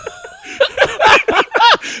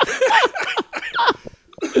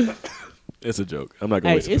 It's a joke. I'm not gonna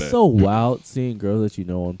Hey, waste it for it's that. so wild seeing girls that you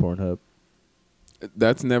know on Pornhub.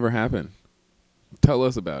 That's never happened. Tell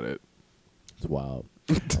us about it. It's wild.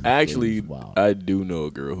 Actually, It is wild. I do know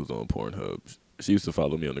a girl who's on Pornhub. She used to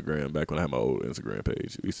follow me on the gram back when I had my old Instagram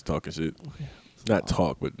page. We used to talk and shit. Not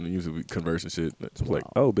talk, but usually converse and shit. It's like,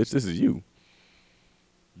 wild. oh, bitch, this is you.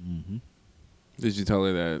 Mm-hmm. Did you tell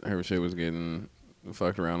her that her shit was getting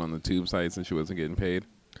fucked around on the tube sites and she wasn't getting paid?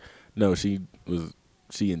 No, she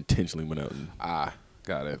intentionally went out and Ah,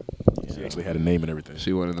 got it. she actually had a name and everything.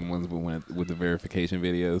 She one of them ones who went with the verification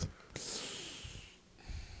videos.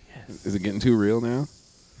 Yes. Is it getting too real now?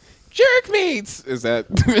 Jerk meats. Is that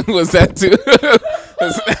was that too?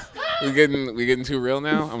 we getting too real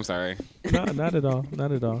now? I'm sorry. No, not at all.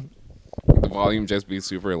 Not at all. The volume just be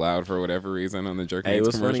super loud for whatever reason on the jerk Hey, meats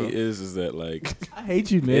what's commercial. funny is that like, I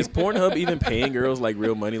hate you, is Nick. Pornhub even paying girls like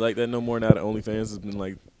real money like that no more? Now that OnlyFans has been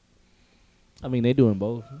like, I mean, they doing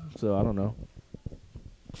both, so I don't know.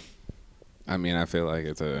 I mean, I feel like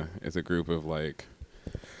it's a group of like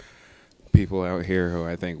people out here who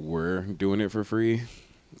I think were doing it for free,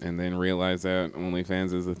 and then realized that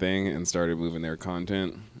OnlyFans is a thing and started moving their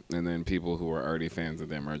content, and then people who are already fans of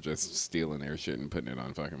them are just stealing their shit and putting it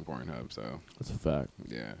on fucking Pornhub. So That's a fact.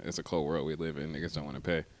 yeah, it's a cold world we live in. Niggas don't want to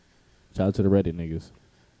pay. Shout out to the Reddit niggas.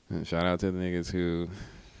 And shout out to the niggas who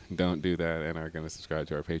don't do that and are gonna subscribe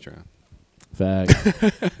to our Patreon. Fact.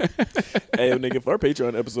 hey, yo, nigga, if our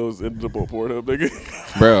Patreon episodes ended up on Pornhub,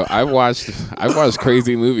 nigga. Bro, I've watched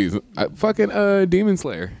crazy movies. Fucking Demon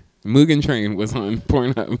Slayer. Mugen Train was on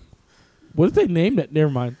Pornhub. What did they name that?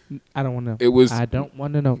 Never mind. I don't want to know. It was I don't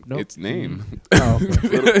want to know. Nope. its name. Oh,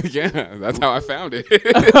 okay. Yeah, that's how I found it.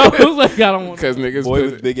 I was like, I don't want to Because niggas Boy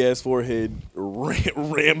put- with big ass forehead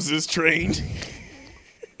rams his train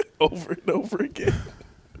over and over again.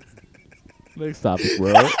 Next topic,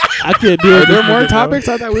 bro. I can't do it. Are there more topics?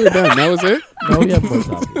 I thought we were done. That was it? No, we have more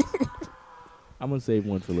topics. I'm going to save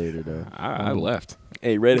one for later, though. I left.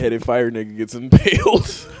 Hey, redheaded fire nigga gets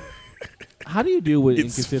impaled. How do you deal with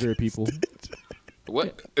It's- inconsiderate people?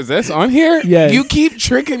 What? Is this on here? Yes. You keep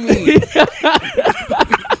tricking me.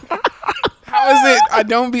 How is it I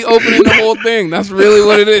don't be opening the whole thing? That's really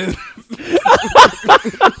what it is.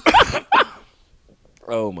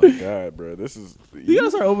 Oh my god, bro. This is You got to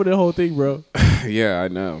start opening the whole thing, bro. Yeah, I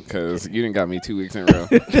know. Because you didn't got me 2 weeks in a row.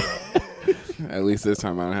 At least this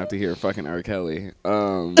time I don't have to hear fucking R. Kelly.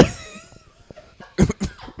 I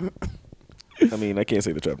mean, I can't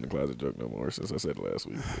say the trap in the closet joke no more since I said it last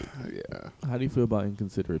week. Yeah. How do you feel about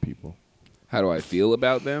inconsiderate people? How do I feel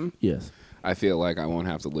about them? Yes. I feel like I won't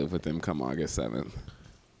have to live with them come August 7th.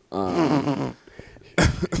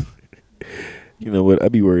 You know what? I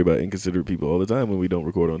be worried about inconsiderate people all the time when we don't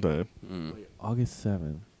record on time. August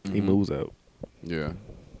 7th. He moves out. Yeah.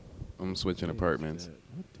 I'm switching apartments.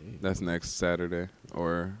 That's next Saturday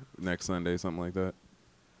or next Sunday, something like that.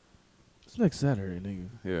 It's next Saturday, nigga.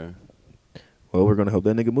 Yeah. Well, we're gonna help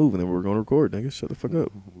that nigga move, and then we're gonna record, nigga. Shut the fuck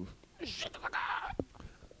up.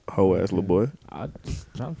 Hoe ass little boy. I just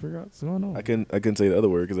trying to figure out what's going on. I couldn't say the other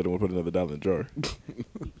word because I don't want to put another dollar in the jar.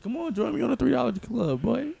 Come on, join me on the $3 club,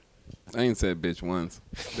 boy. I ain't said bitch once.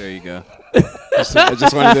 There you go. I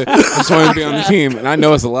just wanted to be on the team, and I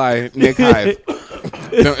know it's a lie. Nick Hive,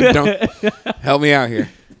 don't help me out here.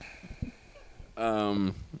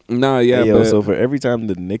 No, yeah, Hey, yo, but so for every time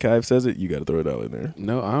the Nick Hive says it, you got to throw a dollar in there.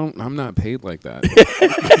 no, I'm not paid like that.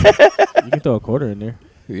 You can throw a quarter in there.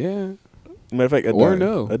 Yeah, Matter of fact, Or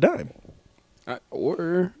no. a dime.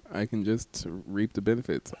 or I can just reap the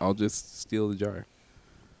benefits. I'll just steal the jar.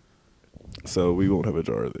 So we won't have a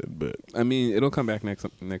jar then, but I mean, it'll come back next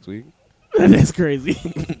week. That's crazy.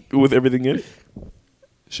 with everything in it.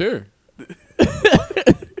 Sure.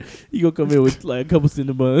 You gonna come in with like a couple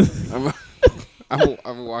Cinnabons.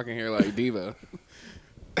 I'm walking here like Devo.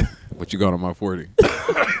 What you got on my 40?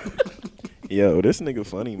 Yo, this nigga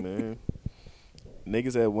funny, man.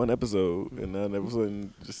 Niggas had one episode, and now all of a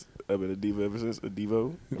sudden, just I've been a diva ever since. A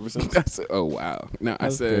Devo ever since. I said, oh wow. No, I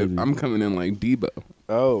That's said crazy. I'm coming in like Debo.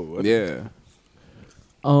 Oh, Yeah.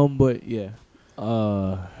 But yeah.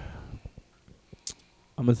 I'm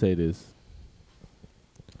gonna say this.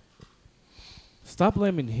 Stop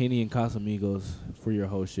blaming Henny and Casamigos for your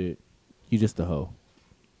whole shit. You just a hoe.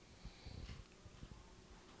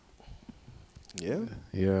 yeah.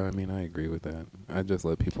 Yeah, I mean, I agree with that. I just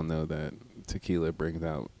let people know that tequila brings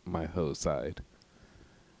out my hoe side.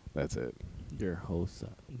 That's it. Your hoe side.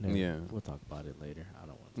 Never, Yeah. We'll talk about it later. I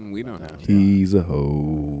don't want to. We don't have to. He's a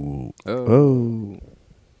hoe. Oh, Oh,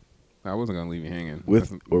 I wasn't gonna leave you hanging. with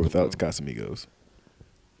That's- or without Casamigos.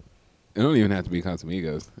 It don't even have to be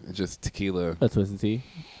Casamigos. It's just tequila. That's Twisted Tea.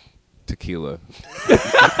 Tequila.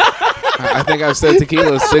 I think I've said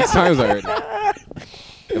tequila 6 times already.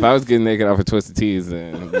 If I was getting naked off of Twisted Teas,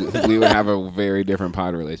 then we would have a very different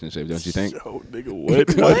pod relationship, don't you think? Oh, nigga,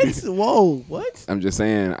 what? What? Whoa, what? I'm just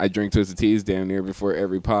saying, I drink Twisted Teas damn near before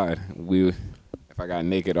every pod. If I got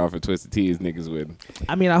naked off of Twisted Teas, niggas would.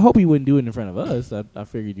 I mean, I hope you wouldn't do it in front of us. I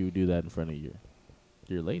figured you would do that in front of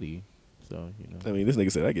your lady. So, you know. I mean, this nigga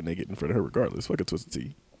said I get naked in front of her regardless. Fuck a Twisted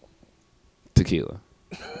Tea. Tequila.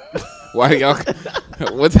 Why y'all?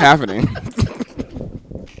 What's happening?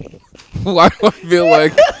 Why do I feel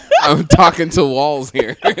like I'm talking to walls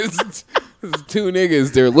here? It's 2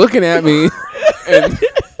 niggas. They're looking at me, and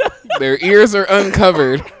their ears are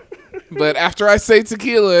uncovered. But after I say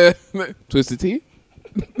tequila, Twisted Tea.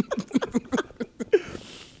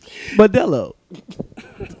 Modelo.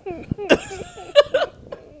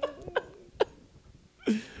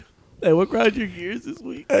 Hey, what grind your gears this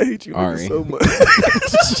week? I hate you Ari. niggas so much.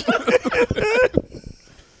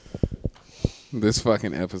 This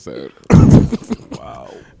fucking episode.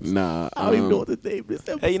 Wow. Nah. I don't even know what to name this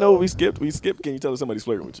episode. Hey, you know what we skipped? We skipped. Can you tell us somebody's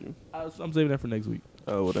flirting with you? I'm saving that for next week.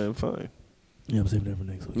 Oh, well, then fine. Yeah, I'm saving that for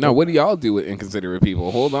next week. No, what do y'all do with inconsiderate people?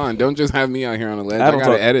 Hold on. Don't just have me out here on the ledge. I I don't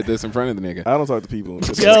gotta talk- edit this in front of the nigga. I don't talk to people.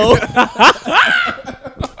 Yo.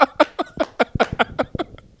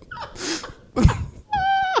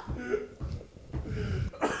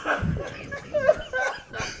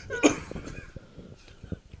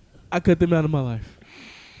 I cut them out of my life.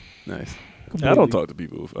 Nice. I don't talk to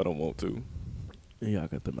people if I don't want to. Yeah, I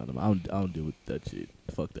cut them out of my. I don't deal with that shit.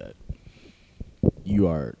 Fuck that. You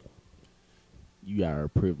are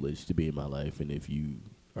privileged to be in my life, and if you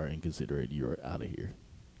are inconsiderate, you're out of here,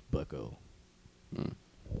 bucko.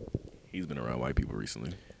 He's been around white people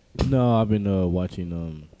recently. No, I've been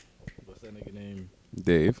watching what's that nigga name?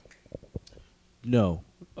 Dave. No.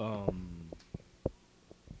 Damn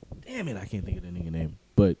it, I can't think of that nigga name.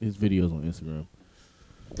 But his videos on Instagram.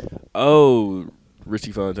 Oh,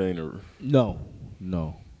 Richie Fontaine. Or No.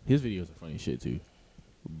 His videos are funny as shit too.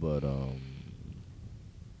 But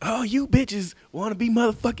oh, you bitches want to be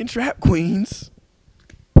motherfucking trap queens.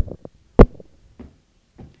 well,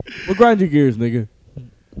 grind your gears, nigga.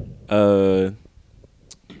 The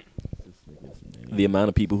amount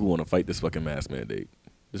of people who want to fight this fucking mask mandate.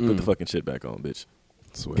 Just put the fucking shit back on, bitch.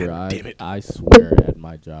 Swear. Bro, damn it. I swear at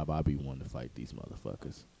my job I'll be one to fight these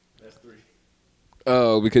motherfuckers. That's 3.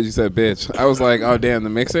 Oh, because you said bitch. I was like, oh damn, the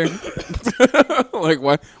mixer. Like,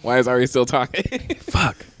 why is Ari still talking?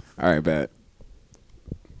 Fuck. All right, bet.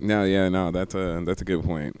 No, that's a good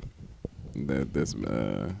point.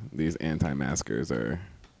 These anti-maskers are.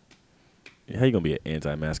 How you gonna be an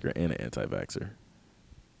anti-masker and an anti-vaxxer?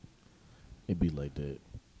 It'd be like that.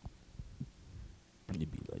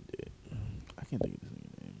 It'd be like that. I can't think of this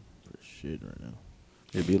nigga name for shit right now.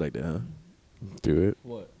 It'd be like that, huh? Do it.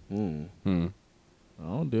 What? Mm. Hmm. I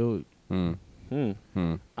don't do it. Hmm. Hmm.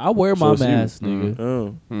 Hmm. I wear So my it's you. mask, nigga.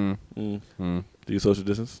 Oh. Hmm. Mm. Hmm. Do you social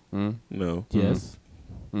distance? Hmm. No. Yes.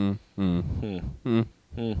 Hmm. Hmm. Hmm. Hmm.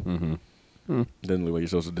 Hmm. Hmm. Doesn't look like you're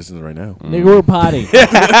social distancing right now. Nigga, we're potting.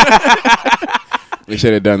 We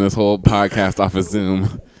should have done this whole podcast off of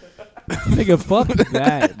Zoom. Nigga, fuck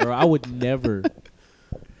that, bro. I would never.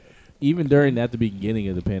 Even during at the beginning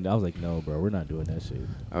of the pandemic, I was like, no, bro, we're not doing that shit.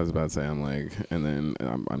 I was about to say, I'm like, and then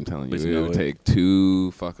I'm telling you, But you it know would what? take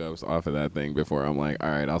 2 fuck-ups off of that thing before I'm like, all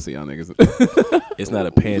right, I'll see y'all niggas. It's not a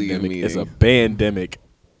Leave pandemic. It's a meeting. pandemic.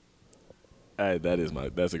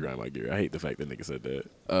 That's a grind my gear. I hate the fact that nigga said that.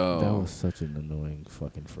 Oh, That was such an annoying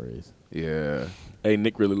fucking phrase. yeah. Hey,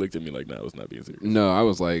 Nick really looked at me like, nah, I was not being serious. No, I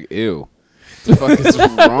was like, ew. The fuck is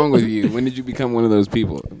wrong with you? When did you become one of those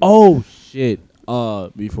people? Oh shit!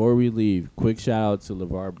 Before we leave, quick shout out to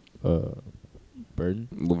LeVar Burton.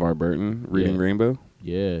 LeVar Burton, Reading Yeah. Rainbow,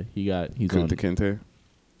 Yeah, he's on. Kunta Kinte.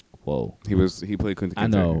 Whoa, He played Kunta Kinte. I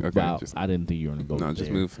know. Okay, But just, I didn't think you were gonna go. no, just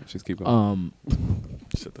there. move. Just keep going.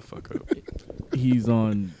 Shut the fuck up. He's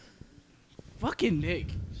on. Fucking Nick.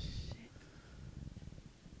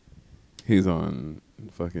 He's on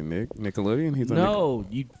fucking Nickelodeon. He's on No,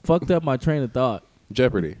 you fucked up my train of thought.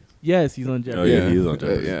 Jeopardy. Yes, he's on Oh, Jeopardy. yeah, he is on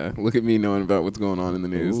Jeopardy. Yeah, look at me knowing about what's going on in the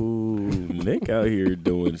news. Ooh, Nick out here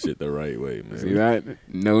doing shit the right way, man. See that?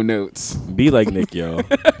 No notes. Be like Nick, y'all.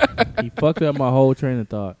 He fucked up my whole train of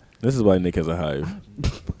thought. This is why Nick has a hive.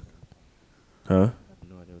 Huh?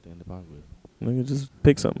 No idea what the end of the podcast. Nigga, just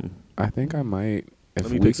pick something. I think I might. If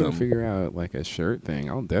Let me we pick can something. figure out like a shirt thing,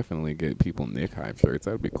 I'll definitely get people Nick Hive shirts.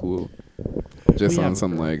 That would be cool. Just We on have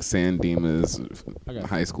some a- like San Dimas I got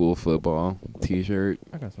high school football T-shirt.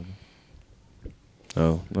 I got something.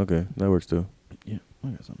 Oh, okay. That works too. Yeah, I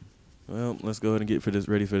got something. Well, let's go ahead and get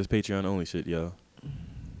ready for this Patreon only shit, y'all.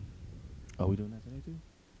 Are we doing that today too?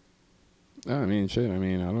 I mean, shit. I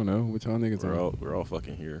mean, I don't know what y'all niggas are. We're all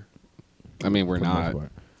fucking here. I mean, we're For the most not.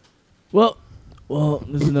 part. Well,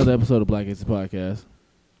 this is another episode of Black Aces Podcast.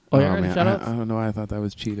 Oh, yeah, man, shout I outs? don't know why I thought that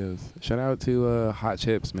was Cheetos. Shout out to Hot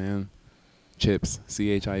Chips, man. Chips,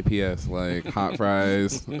 CHIPS, like hot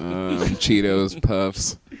fries, Cheetos,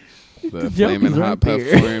 puffs, the joke flaming is hot right puff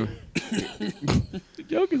there. corn. The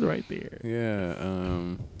joke is right there.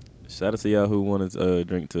 Yeah. Shout out to y'all who wanted to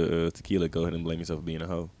drink tequila. Go ahead and blame yourself for being a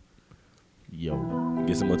hoe. Yo,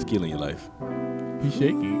 Get some more tequila in your life. he's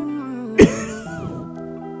shaky.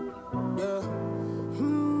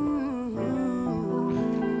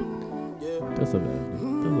 That's a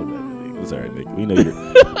bad. It's all right, Nick. We know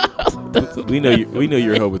you're. we know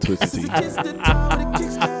you're a hoe with twisted tea.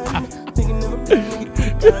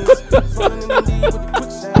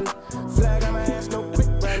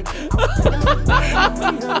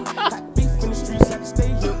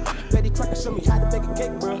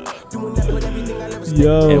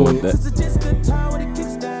 Yo, And with that,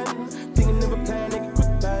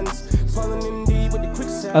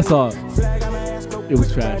 I saw it. It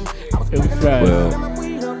was trash. It was trash. well,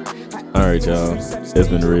 all right, y'all. It's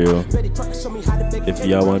been real. If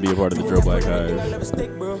y'all want to be a part of the Dro Black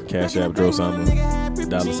Hive, Cash App Dro Sama,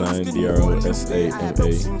 $sign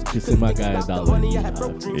DROSAMA. Just send my guy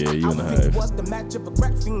 $1. Yeah, you in the hive.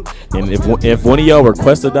 And if one of y'all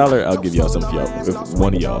requests $1, I'll give y'all some of y'all. If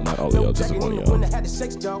one of y'all, not all of y'all, just if one of y'all.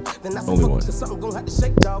 Only one.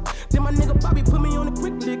 Then my nigga Bobby put me on a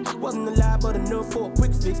quick lick. Wasn't alive, but enough for a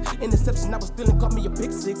quick fix. Interception, I was still and caught me a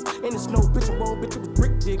pick six. And it's no bitch and roll, bitch, it was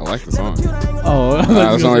brick dick. I like the song. Oh,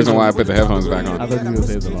 That's the only reason why I put the headphones back I on. thought you were gonna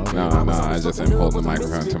say the long. No, I just am holding the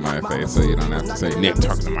microphone to my face so you don't have to say, Nick,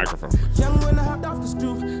 talk to the microphone. Young when I hopped off the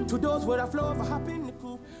stoop. 2 doors where I flow, if I hop in the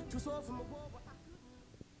coupe. 2 souls from a wall.